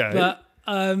 Okay. But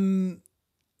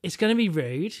it's going to be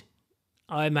rude,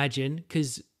 I imagine,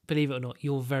 because believe it or not,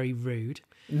 you're very rude.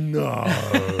 No.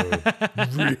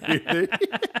 Really?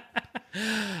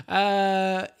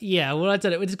 Yeah, well, I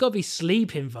don't know. There's got to be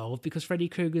sleep involved because Freddy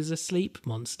Krueger's a sleep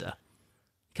monster.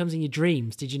 Comes in your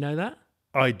dreams. Did you know that?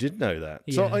 I did know that.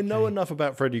 So Yeah, I know enough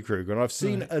about Freddy Krueger, and I've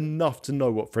seen enough to know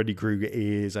what Freddy Krueger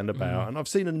is and about, and I've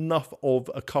seen enough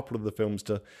of a couple of the films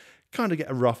to kind of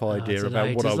get a rough idea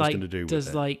about what I was going to do with it.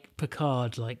 Does like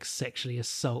Picard like sexually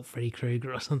assault Freddy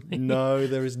Krueger or something? No,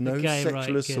 there is no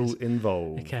sexual assault good.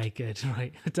 involved. Okay, good.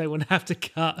 Right, I don't want to have to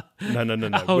cut. No.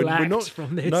 A whole act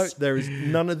from this. No, there is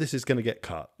none of this is going to get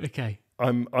cut. Okay.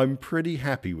 I'm pretty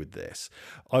happy with this.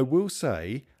 I will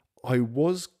say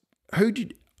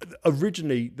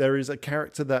originally there is a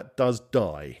character that does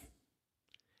die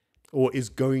or is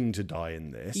going to die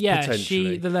in this. Yeah,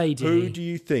 potentially. the lady. Who do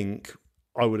you think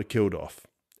I would have killed off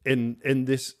in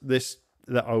this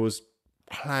that I was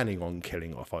planning on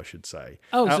killing off, I should say.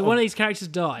 Oh, so one of these characters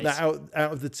dies. Out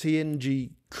of the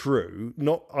TNG crew,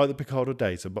 not either Picard or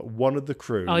Data, but one of the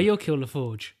crew. Oh, you'll kill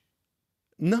LaForge.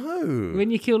 No. When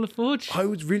you kill LaForge? I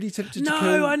was really tempted to kill...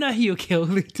 No, I know who you'll kill,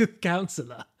 the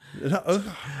counsellor.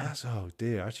 Oh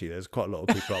dear, actually, there's quite a lot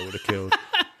of people I would have killed.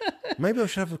 Maybe I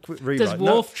should have a quick rewrite. Does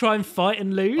Worf try and fight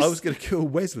and lose? I was going to kill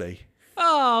Wesley.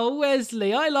 Oh,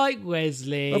 Wesley. I like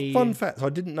Wesley. A fun fact I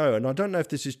didn't know, and I don't know if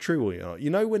this is true or not. You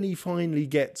know when he finally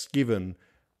gets given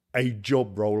a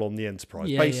job role on the Enterprise?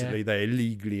 Basically, they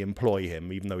illegally employ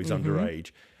him, even though he's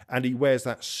underage, and he wears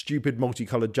that stupid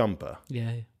multicoloured jumper.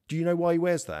 Yeah. Do you know why he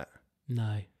wears that?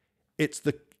 No. It's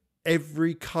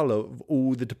every colour of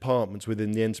all the departments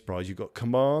within the Enterprise. You've got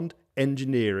Command,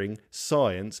 Engineering,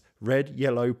 Science, red,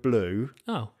 yellow, blue.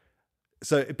 Oh.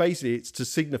 So basically, it's to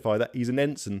signify that he's an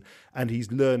ensign and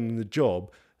he's learning the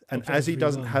job. And as he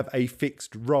doesn't have a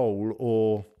fixed role,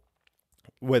 or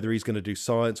whether he's going to do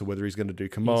science or whether he's going to do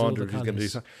command or if he's going to do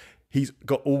something, he's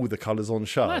got all the colours on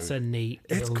show. Well, that's a neat.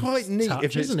 It's quite neat touch,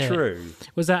 if it's isn't it? true.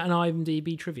 Was that an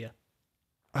IMDb trivia?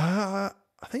 I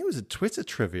think it was a Twitter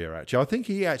trivia, actually. I think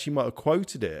he actually might have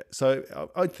quoted it. So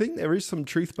I think there is some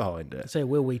truth behind it. So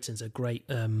Will Wheaton's a great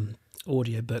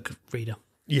audiobook reader.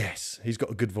 Yes, he's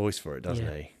got a good voice for it,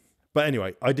 doesn't he? But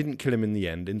anyway, I didn't kill him in the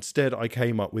end. Instead, I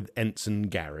came up with Ensign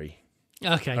Gary.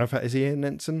 Okay. In fact, is he an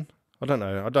ensign? I don't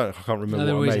know. I can't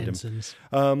remember what I made ensigns.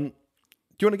 him. Do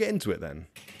you want to get into it then?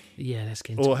 Yeah, let's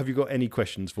get into Or it. have you got any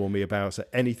questions for me about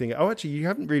anything? Oh, actually, you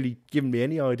haven't really given me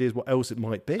any ideas what else it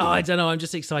might be. Oh, I don't know. I'm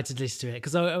just excited to listen to it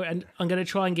because I'm going to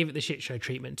try and give it the shit show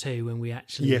treatment too when we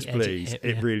actually. Yes, edit please. It,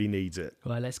 It really needs it.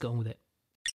 Right, let's get on with it.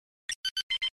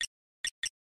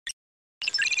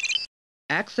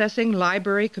 Accessing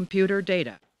library computer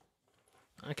data.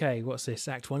 Okay, what's this?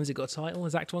 Act 1. Has it got a title?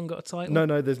 Has Act 1 got a title?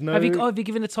 No, there's no... Have you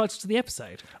given a title to the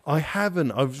episode? I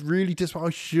haven't. I was really I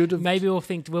should have... Maybe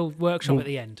we'll workshop at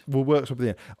the end. We'll workshop at the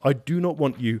end. I do not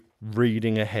want you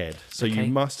reading ahead, so Okay.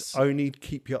 you must only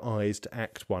keep your eyes to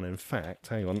Act 1. In fact,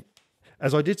 hang on.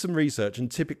 As I did some research,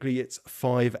 and typically it's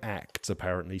 5 acts,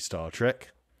 apparently, Star Trek.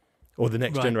 Or The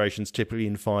Next Right. Generation's typically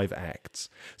in 5 acts.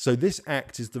 So this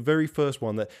act is the very first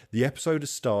one that the episode has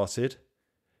started.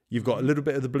 You've got a little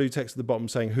bit of the blue text at the bottom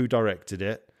saying who directed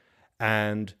it,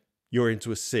 and you're into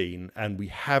a scene, and we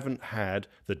haven't had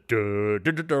the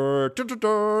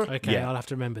Okay, yet. I'll have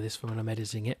to remember this for when I'm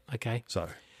editing it. Okay. So,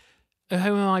 Who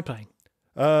am I playing?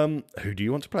 who do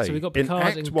you want to play? So we've got in Picard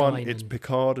Act and 1, Guinan. it's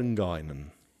Picard and Guinan.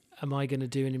 Am I going to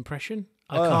do an impression?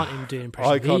 I can't even do an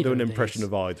impression. I of can't either do an of impression these.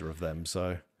 of either of them,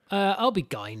 so... I'll be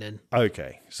Guinan.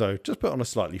 Okay, so just put on a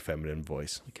slightly feminine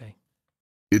voice. Okay.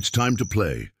 It's time to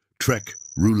play Trek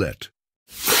Roulette.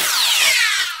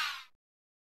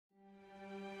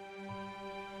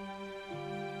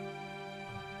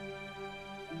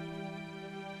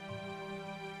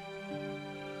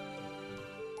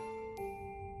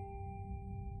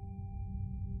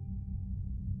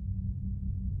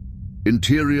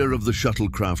 Interior of the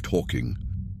shuttlecraft Hawking.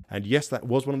 And yes, that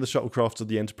was one of the shuttlecrafts of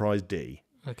the Enterprise D.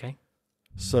 Okay.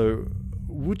 So,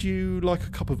 would you like a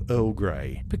cup of Earl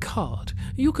Grey? Picard,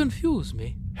 you confuse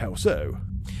me. How so?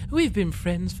 We've been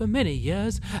friends for many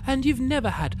years, and you've never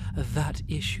had that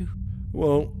issue.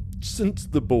 Well, since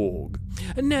the Borg.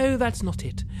 No, that's not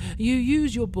it. You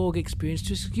use your Borg experience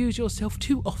to excuse yourself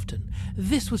too often.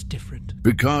 This was different.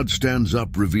 Picard stands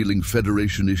up, revealing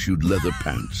Federation-issued leather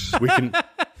pants.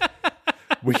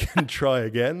 We can try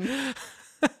again.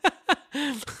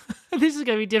 This is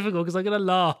going to be difficult because I'm going to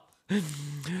laugh.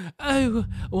 Oh,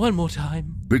 one more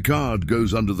time. Picard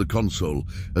goes under the console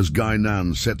as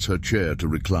Guinan sets her chair to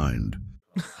recline.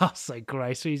 Oh, so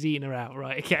gross. So he's eating her out.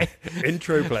 Right, okay.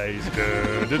 Intro plays.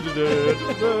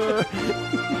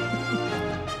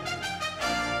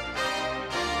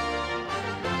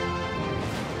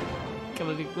 Come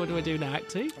on, what do I do now? Act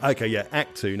 2? Okay, yeah,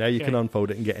 Act 2. Now you can Okay.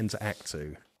 unfold it and get into Act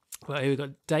 2. Well, here we've got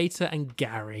Data and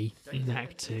Gary in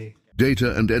Act 2.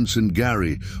 Data and Ensign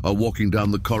Gary are walking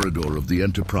down the corridor of the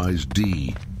Enterprise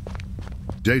D.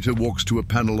 Data walks to a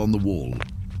panel on the wall.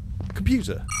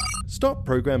 Computer, start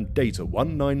program Data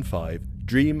 195,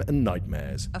 Dream and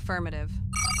Nightmares. Affirmative.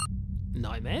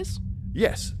 Nightmares?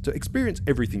 Yes, to experience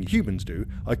everything humans do,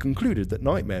 I concluded that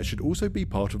nightmares should also be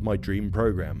part of my dream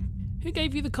program. Who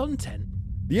gave you the content?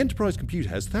 The Enterprise computer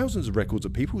has thousands of records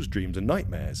of people's dreams and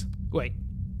nightmares. Wait,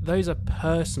 those are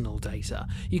personal data.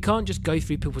 You can't just go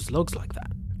through people's logs like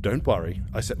that. Don't worry,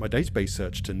 I set my database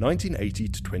search to 1980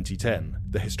 to 2010.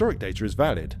 The historic data is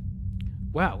valid.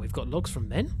 Wow, we've got logs from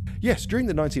then? Yes, during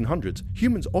the 1900s,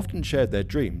 humans often shared their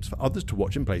dreams for others to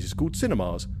watch in places called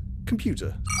cinemas.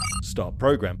 Computer, start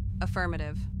program.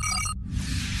 Affirmative.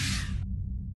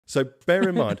 So bear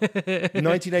in mind,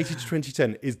 1980 to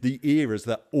 2010 is the eras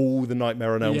that all the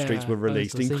Nightmare on Elm Yeah, Streets were I was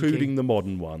released, thinking. including the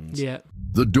modern ones. Yeah.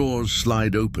 The doors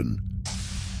slide open.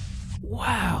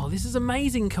 Wow, this is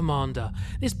amazing, Commander.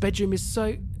 This bedroom is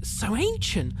so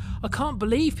ancient. I can't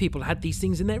believe people had these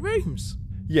things in their rooms.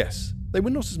 Yes, they were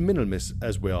not as minimalist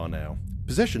as we are now.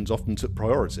 Possessions often took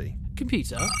priority.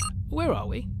 Computer, where are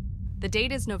we? The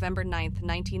date is November 9th,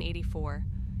 1984.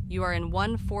 You are in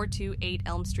 1428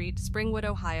 Elm Street, Springwood,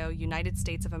 Ohio, United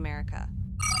States of America.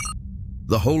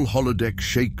 The whole holodeck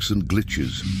shakes and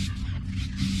glitches.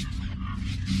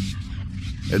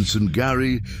 Ensign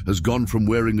Gary has gone from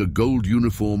wearing a gold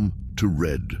uniform to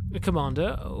red.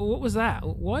 Commander, what was that?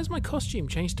 Why has my costume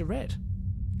changed to red?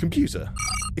 Computer,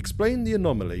 explain the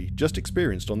anomaly just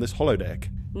experienced on this holodeck.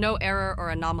 No error or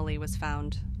anomaly was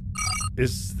found.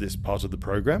 Is this part of the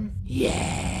program?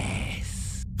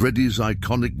 Yes. Freddy's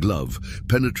iconic glove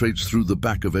penetrates through the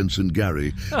back of Ensign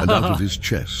Gary and out of his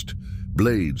chest,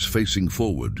 blades facing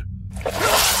forward.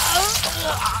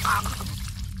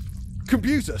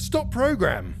 Computer, stop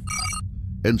program!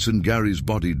 Ensign Gary's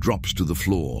body drops to the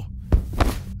floor.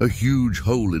 A huge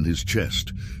hole in his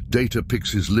chest. Data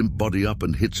picks his limp body up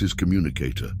and hits his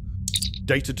communicator.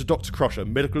 Data to Dr. Crusher,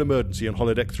 medical emergency on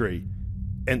holodeck 3.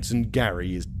 Ensign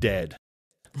Gary is dead.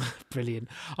 Brilliant.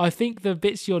 I think the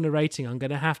bits you're narrating, I'm going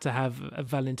to have a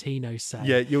Valentino say.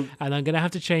 Yeah, and I'm going to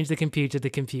have to change the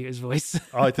computer's voice.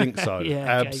 I think so.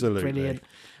 Yeah, okay, absolutely. Brilliant.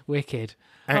 Wicked.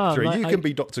 Act 3, you can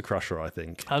be Dr. Crusher, I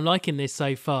think. I'm liking this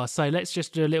so far. So let's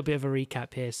just do a little bit of a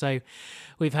recap here. So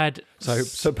we've had...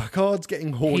 So Picard's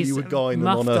getting horny with Guinan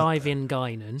on a... Muff-diving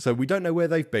Guinan. So we don't know where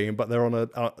they've been, but they're on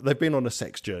they've been on a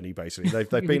sex journey, basically.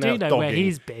 They've been out dogging. Where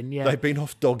he's been, yeah. They've been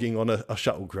off dogging on a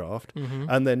shuttlecraft. Mm-hmm.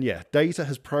 And then, Data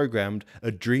has programmed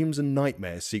a dreams and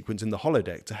nightmares sequence in the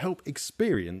holodeck to help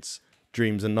experience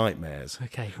dreams and nightmares.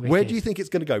 Okay. Where do you think it's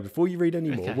going to go? Before you read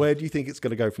any more, where do you think it's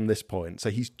going to go from this point? So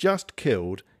he's just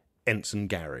killed Ensign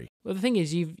Gary. Well, the thing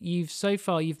is, you've so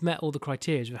far you've met all the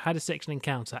criteria. We've had a section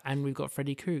encounter, and we've got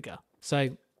Freddy Krueger.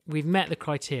 So we've met the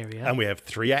criteria, and we have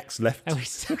 3 acts left, and we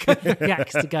still got 3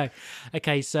 acts to go.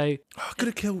 Okay, so I could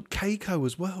have killed Keiko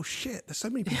as well. Shit, there's so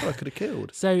many people I could have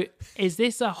killed. So is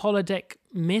this a holodeck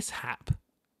mishap,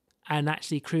 and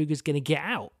actually Krueger's going to get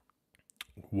out?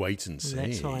 Wait and see.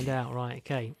 Let's find out. Right,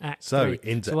 okay. Act 3.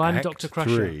 Into so I'm Act Dr.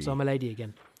 Crusher, 3. so I'm a lady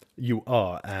again. You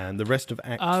are, and the rest of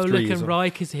Act 3 Oh, look, and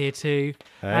Riker's here too.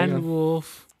 And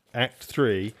Worf. Act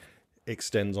 3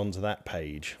 extends onto that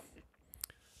page.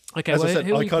 Okay, As I said,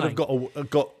 who I kind of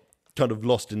got kind of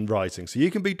lost in writing. So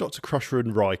you can be Dr. Crusher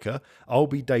and Riker. I'll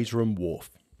be Data and Worf.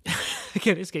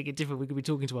 Okay, let's get different. We could be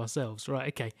talking to ourselves. Right,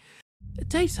 okay.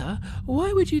 Data,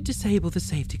 why would you disable the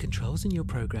safety controls in your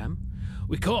program?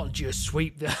 We can't just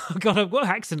sweep the... Oh, God, what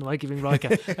accent am I giving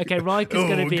Riker? Okay, Riker's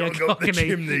going to be a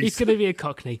Cockney. He's going to be a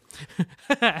Cockney.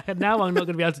 Now I'm not going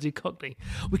to be able to do Cockney.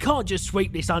 We can't just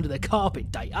sweep this under the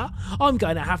carpet, Data. I'm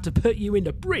going to have to put you in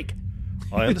the brig.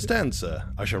 I understand, sir.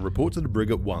 I shall report to the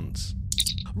brig at once.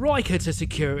 Riker to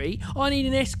security. I need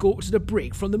an escort to the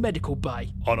brig from the medical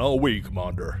bay. On our way,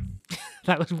 Commander.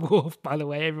 That was Worf, by the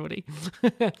way, everybody.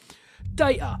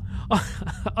 Data,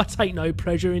 I take no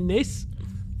pleasure in this.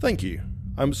 Thank you.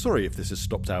 I'm sorry if this has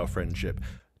stopped our friendship.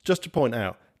 Just to point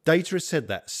out, Data has said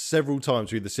that several times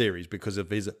through the series because of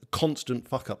his constant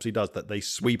fuck-ups he does that they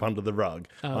sweep under the rug.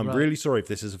 I'm really sorry if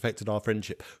this has affected our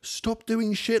friendship. Stop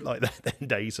doing shit like that then,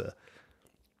 Data.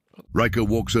 Riker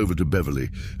walks over to Beverly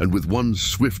and with one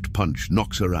swift punch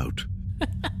knocks her out.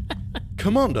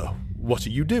 Commander, what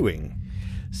are you doing?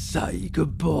 Say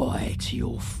goodbye to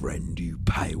your friend, you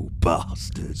pale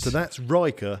bastard. So that's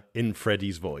Riker in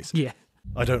Freddy's voice. Yeah.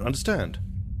 I don't understand.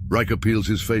 Riker peels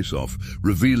his face off,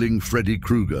 revealing Freddy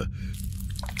Krueger.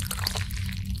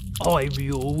 I'm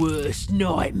your worst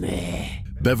nightmare.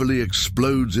 Beverly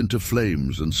explodes into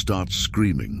flames and starts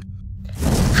screaming.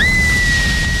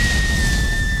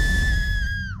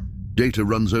 Data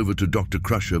runs over to Dr.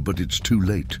 Crusher, but it's too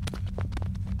late.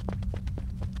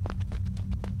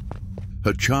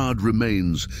 Her charred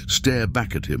remains stare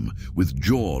back at him, with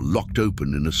jaw locked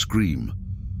open in a scream.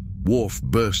 Worf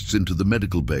bursts into the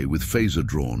medical bay with phaser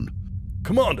drawn.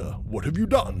 Commander, what have you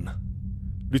done?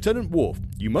 Lieutenant Worf,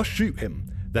 you must shoot him.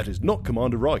 That is not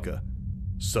Commander Riker.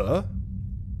 Sir?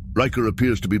 Riker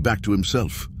appears to be back to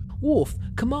himself. Worf,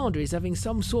 Commander is having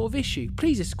some sort of issue.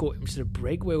 Please escort him to the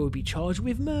brig where we'll be charged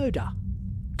with murder.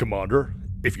 Commander,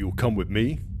 if you'll come with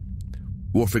me.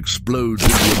 Worf explodes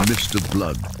into a mist of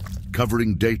blood,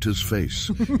 covering Data's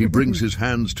face. He brings his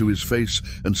hands to his face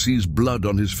and sees blood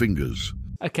on his fingers.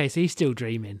 Okay, so he's still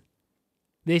dreaming.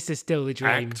 This is still the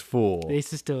dream. Act 4.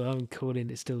 This is still, I'm calling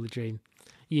it still the dream.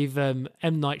 You've M.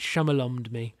 Night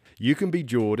Shyamalan'd me. You can be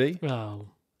Geordie. Oh.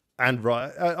 And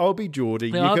I'll be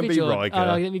Geordie. No, you can be Riker.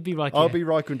 Oh, let me be Riker. I'll be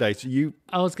Riker and Data.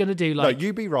 I was going to do like... No,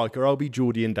 you be Riker, I'll be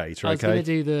Geordie and Data, okay? I was going to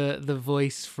do the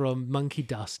voice from Monkey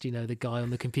Dust, you know, the guy on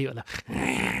the computer.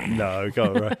 No, go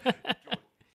on, right.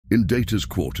 In Data's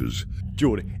quarters...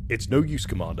 Geordie, it's no use,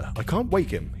 Commander. I can't wake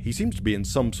him. He seems to be in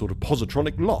some sort of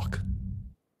positronic lock.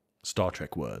 Star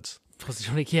Trek words.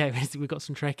 Positronic, yeah, we've got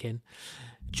some Trek in.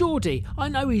 Geordie, I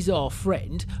know he's our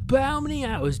friend, but how many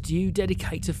hours do you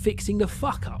dedicate to fixing the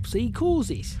fuck-ups he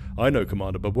causes? I know,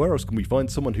 Commander, but where else can we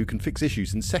find someone who can fix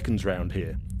issues in seconds round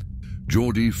here?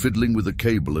 Geordie fiddling with a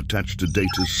cable attached to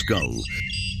Data's skull.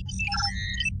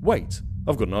 Wait,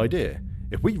 I've got an idea.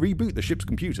 If we reboot the ship's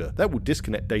computer, that will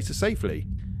disconnect Data safely.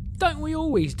 Don't we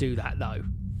always do that, though?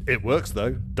 It works,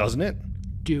 though, doesn't it?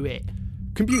 Do it.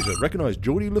 Computer, recognise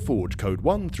Geordie LaForge, code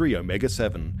 13 Omega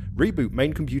 7. Reboot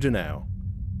main computer now.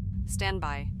 Stand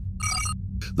by.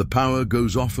 The power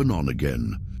goes off and on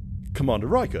again. Commander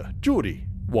Riker, Geordie,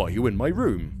 why are you in my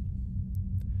room?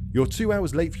 You're 2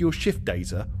 hours late for your shift,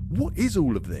 Data. What is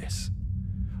all of this?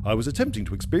 I was attempting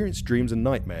to experience dreams and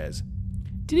nightmares.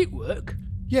 Did it work?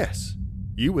 Yes.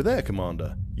 You were there,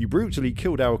 Commander. You brutally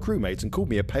killed our crewmates and called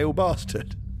me a pale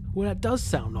bastard. Well, that does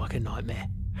sound like a nightmare.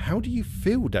 How do you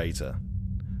feel, Data?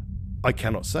 I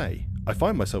cannot say. I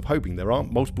find myself hoping there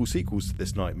aren't multiple sequels to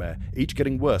this nightmare, each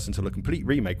getting worse until a complete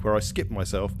remake where I skip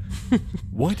myself.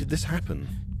 Why did this happen?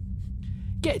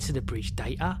 Get to the bridge,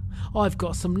 Data. I've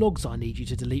got some logs I need you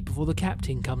to delete before the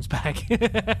captain comes back.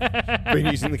 Been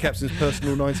using the captain's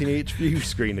personal 19-inch view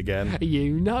screen again.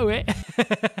 You know it.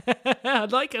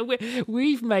 Like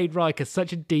we've made Riker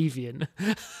such a deviant.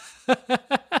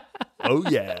 Oh,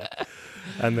 yeah.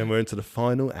 And then we're into the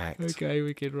final act. Okay,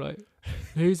 wicked, right.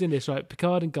 Who's in this, right?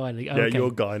 Picard and Guinan. Yeah, okay.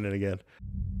 You're Guinan again.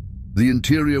 The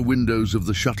interior windows of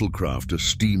the shuttlecraft are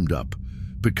steamed up.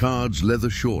 Picard's leather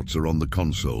shorts are on the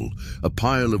console. A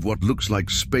pile of what looks like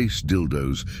space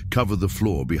dildos cover the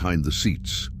floor behind the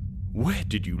seats. Where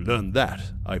did you learn that?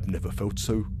 I've never felt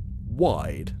so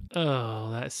wide.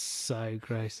 Oh, that's so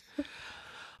gross.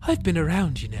 I've been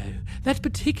around, you know. That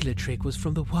particular trick was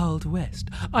from the Wild West.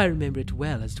 I remember it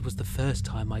well, as it was the first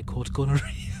time I caught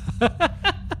gonorrhea.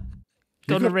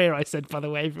 Gonorrhea, I said, by the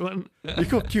way, everyone. You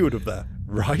got cured of that,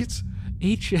 right?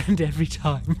 Each and every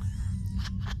time.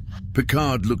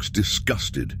 Picard looks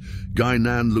disgusted.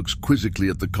 Guinan looks quizzically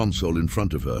at the console in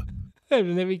front of her. Let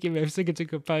me give me a second to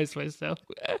compose myself.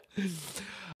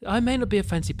 I may not be a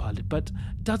fancy pilot, but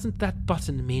doesn't that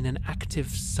button mean an active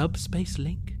subspace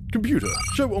link? Computer,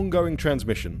 show ongoing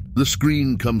transmission. The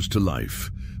screen comes to life.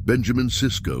 Benjamin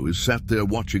Sisko is sat there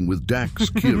watching with Dax,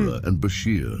 Kira, and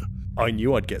Bashir. I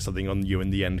knew I'd get something on you in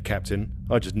the end, Captain.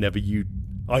 I never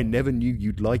knew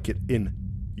you'd like it in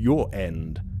your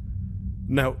end.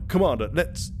 Now, Commander,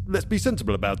 let's be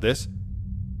sensible about this.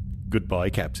 Goodbye,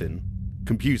 Captain.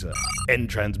 Computer, end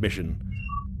transmission.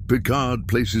 Picard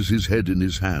places his head in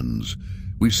his hands.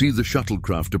 We see the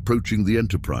shuttlecraft approaching the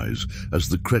Enterprise as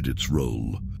the credits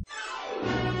roll.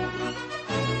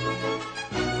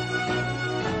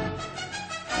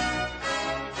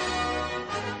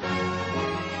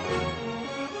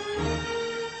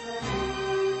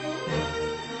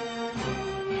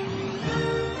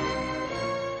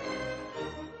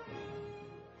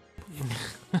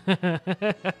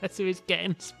 So he's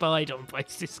getting spied on by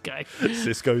Sisko.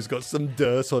 Sisko's got some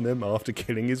dirt on him after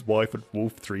killing his wife at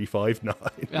Wolf 359.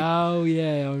 Oh, yeah.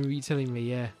 I remember you telling me,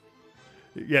 yeah.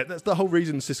 Yeah, that's the whole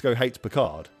reason Sisko hates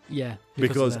Picard. Yeah.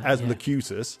 Because as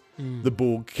Locutus, the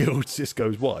Borg killed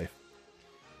Sisko's wife.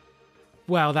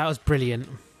 Wow, that was brilliant.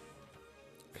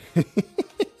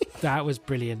 That was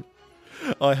brilliant.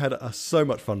 I had so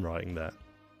much fun writing that.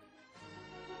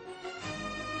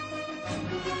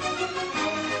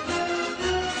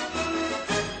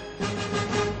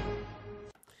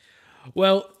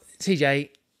 Well, TJ,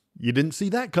 you didn't see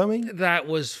that coming? That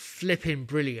was flipping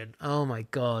brilliant. Oh my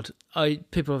God.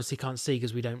 People obviously can't see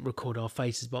because we don't record our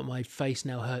faces, but my face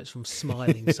now hurts from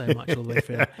smiling so much all the way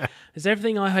through. It's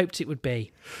everything I hoped it would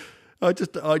be. I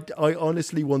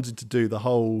honestly wanted to do the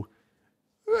whole,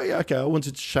 okay, I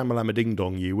wanted to shamalama ding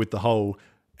dong you with the whole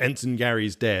Ensign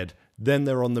Gary's dead. Then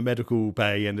they're on the medical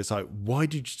bay and it's like, why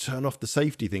did you turn off the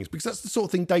safety things? Because that's the sort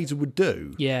of thing Data would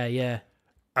do. Yeah, yeah.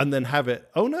 And then have it,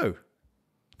 oh no,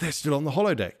 they're still on the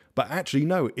holodeck. But actually,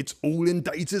 no, it's all in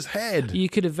Data's head. You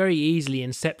could have very easily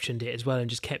inceptioned it as well and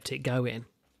just kept it going.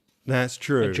 That's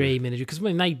true. A dream imagery. Because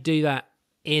when they do that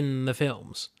in the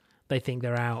films, they think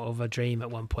they're out of a dream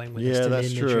at one point when they're still in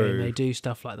the dream. They do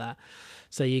stuff like that.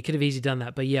 So you could have easily done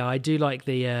that. But yeah, I do like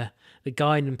the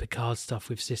Guinan and Picard stuff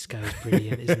with Sisko is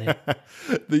brilliant, isn't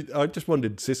it? I just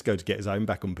wanted Sisko to get his own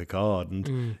back on Picard.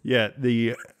 And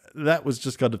that was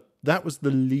just that was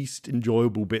the least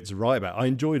enjoyable bit to write about. I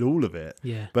enjoyed all of it.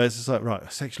 Yeah. But it's just like,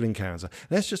 right, sexual encounter.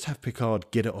 Let's just have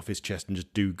Picard get it off his chest and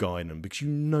just do Guinan, because you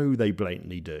know they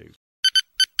blatantly do.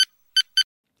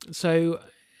 So,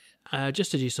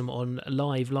 just to do some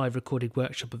live recorded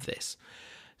workshop of this.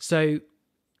 So,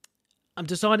 I'm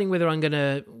deciding whether I'm going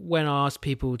to, when I ask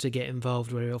people to get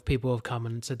involved, whether people have come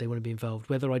and said they want to be involved,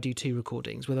 whether I do 2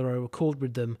 recordings, whether I record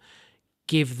with them,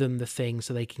 give them the thing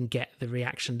so they can get the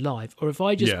reaction live, or if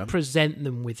I just present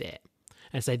them with it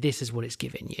and say, this is what it's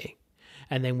giving you,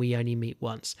 and then we only meet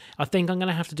once. I think I'm going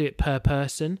to have to do it per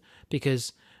person,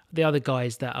 because the other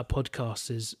guys that are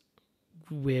podcasters,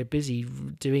 we're busy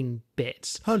doing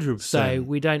bits. 100%. So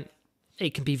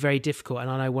it can be very difficult.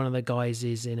 And I know one of the guys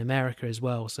is in America as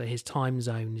well, so his time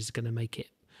zone is going to make it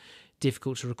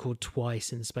difficult to record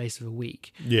twice in the space of a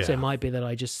week. Yeah. So it might be that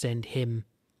I just send him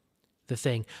the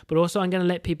thing. But also I'm going to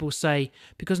let people say,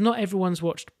 because not everyone's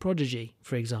watched Prodigy,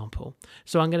 for example.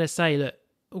 So I'm going to say, look,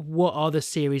 what are the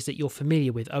series that you're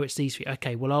familiar with? Oh, it's these 3.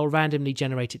 Okay, well, I'll randomly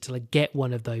generate it till I get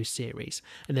one of those series,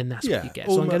 and then that's what you get.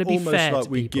 So I'm going to be fair like to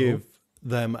we people. Give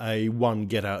them a one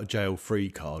get out of jail free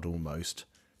card almost.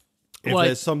 If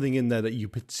there's something in there that you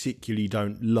particularly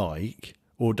don't like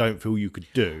or don't feel you could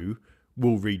do,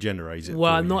 we'll regenerate it.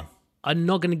 Well, I'm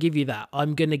not going to give you that.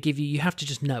 I'm going to give you have to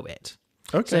just know it.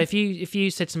 Okay. So if you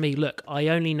said to me, look, I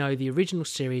only know the original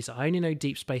series, I only know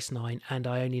Deep Space Nine, and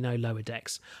I only know Lower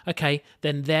Decks. Okay,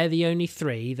 then they're the only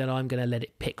three that I'm going to let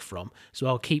it pick from. So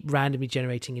I'll keep randomly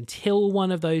generating until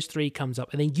one of those three comes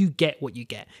up, and then you get what you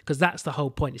get, because that's the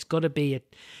whole point. It's got to be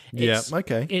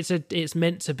okay. It's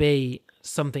meant to be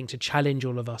something to challenge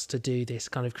all of us to do this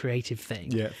kind of creative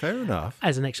thing. Yeah, fair enough.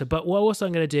 As an extra. But what also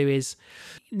I'm going to do is,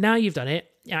 now you've done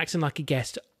it, acting like a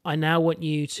guest, I now want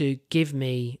you to give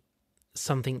me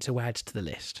something to add to the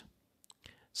list.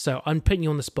 So I'm putting you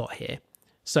on the spot here.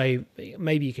 So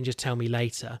maybe you can just tell me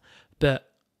later,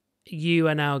 but you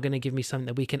are now going to give me something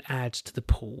that we can add to the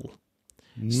pool.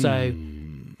 So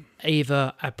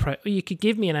either you could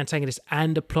give me an antagonist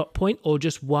and a plot point, or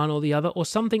just one or the other, or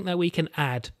something that we can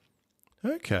add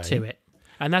to it.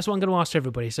 And that's what I'm going to ask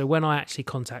everybody. So when I actually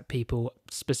contact people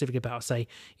specifically about, say,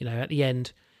 at the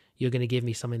end, you're going to give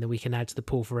me something that we can add to the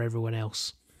pool for everyone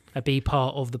else. Be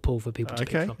part of the pool for people to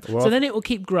pick from. Well, so then it will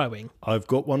keep growing. I've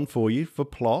got one for you for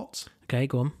plot. Okay,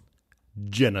 go on.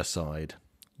 Genocide,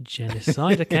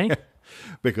 okay.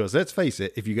 Because let's face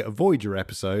it, if you get a Voyager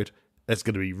episode, that's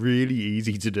going to be really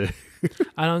easy to do.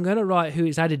 And I'm going to write who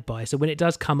it's added by. So when it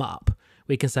does come up,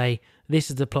 we can say, this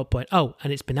is the plot point. Oh,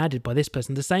 and it's been added by this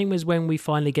person. The same as when we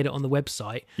finally get it on the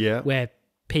website, where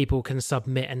people can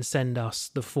submit and send us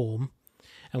the form,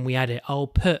 and we add it. I'll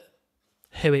put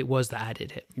who it was that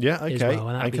added it. Yeah, okay. Well,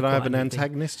 and can I have an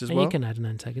antagonist as well? You can add an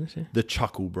antagonist, yeah. The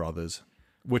Chuckle Brothers,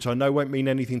 which I know won't mean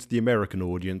anything to the American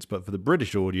audience, but for the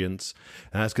British audience,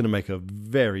 that's going to make a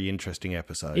very interesting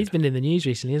episode. He's been in the news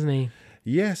recently, hasn't he?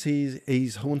 Yes,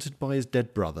 he's haunted by his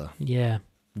dead brother. Yeah.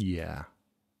 Yeah.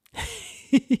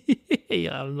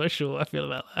 Yeah, I'm not sure what I feel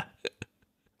about that.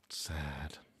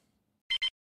 Sad.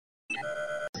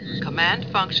 Command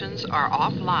functions are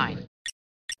offline.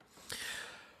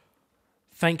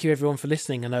 Thank you, everyone, for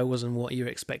listening. I know it wasn't what you were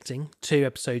expecting. 2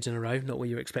 episodes in a row, not what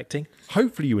you were expecting.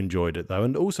 Hopefully you enjoyed it, though.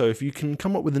 And also, if you can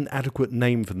come up with an adequate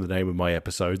name for the name of my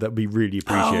episode, that would be really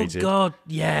appreciated. Oh, God.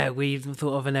 Yeah, we even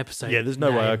thought of an episode. Yeah, there's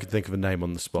no way I could think of a name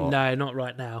on the spot. No, not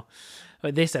right now.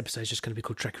 But this episode's just going to be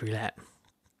called Trek Roulette.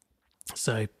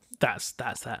 So that's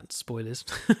that. Spoilers.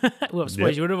 Well,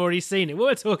 spoilers, you would have already seen it. What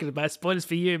we're talking about, spoilers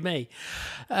for you and me.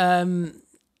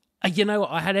 You know what?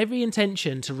 I had every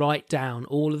intention to write down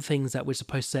all of the things that we're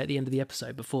supposed to say at the end of the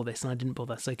episode before this, and I didn't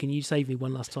bother. So can you save me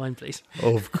one last time, please?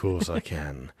 Of course I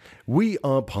can. We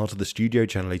are part of the Studio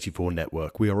Channel 84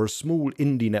 network. We are a small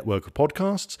indie network of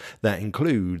podcasts that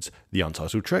includes the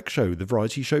Untitled Trek Show, the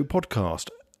Variety Show podcast,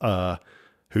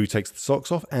 Who Takes the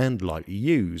Socks Off, and Lightly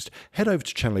Used. Head over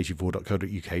to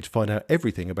channel84.co.uk to find out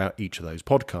everything about each of those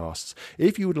podcasts.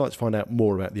 If you would like to find out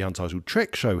more about the Untitled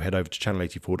Trek Show, head over to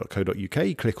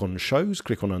channel84.co.uk, click on shows,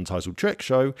 click on Untitled Trek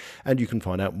Show, and you can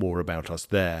find out more about us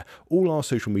there. All our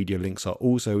social media links are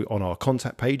also on our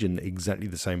contact page in exactly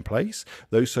the same place.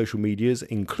 Those social medias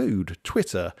include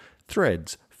Twitter,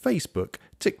 Threads, Facebook,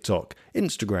 TikTok,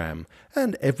 Instagram,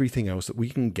 and everything else that we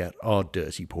can get our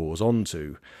dirty paws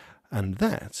onto. And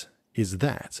that is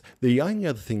that. The only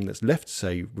other thing that's left to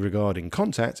say regarding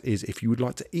contact is if you would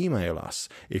like to email us.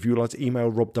 If you would like to email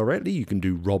Rob directly, you can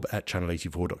do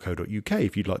rob@channel84.co.uk.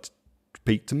 If you'd like to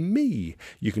speak to me,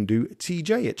 you can do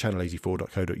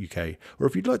tj@channel84.co.uk. Or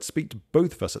if you'd like to speak to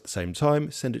both of us at the same time,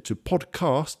 send it to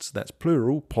podcasts, that's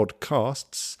plural,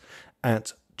 podcasts,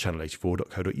 at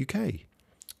channel84.co.uk.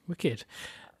 Wicked.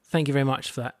 Thank you very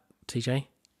much for that, TJ.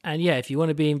 And yeah, if you want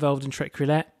to be involved in Trek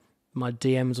Roulette, my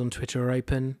DMs on Twitter are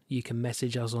open. You can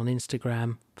message us on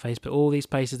Instagram, Facebook, all these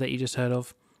places that you just heard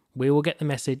of. We will get the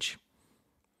message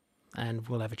and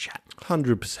we'll have a chat.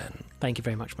 100%. Thank you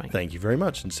very much, mate. Thank you very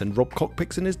much. And send Rob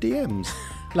cockpics in his DMs.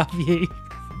 Love you.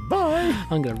 Bye.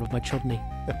 I'm going to rub my chodney.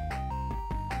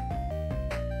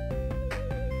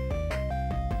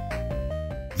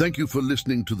 Thank you for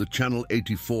listening to the Channel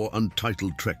 84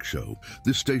 Untitled Trek Show.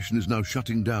 This station is now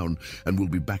shutting down and will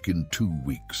be back in 2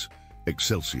 weeks.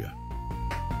 Excelsior.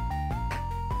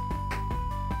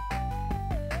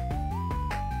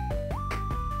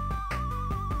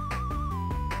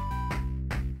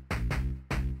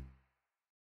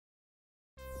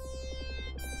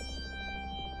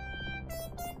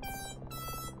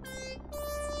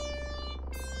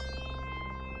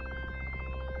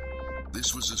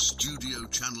 This was a Studio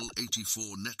Channel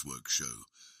 84 network show.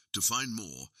 To find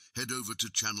more, head over to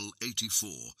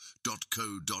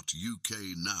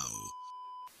channel84.co.uk now.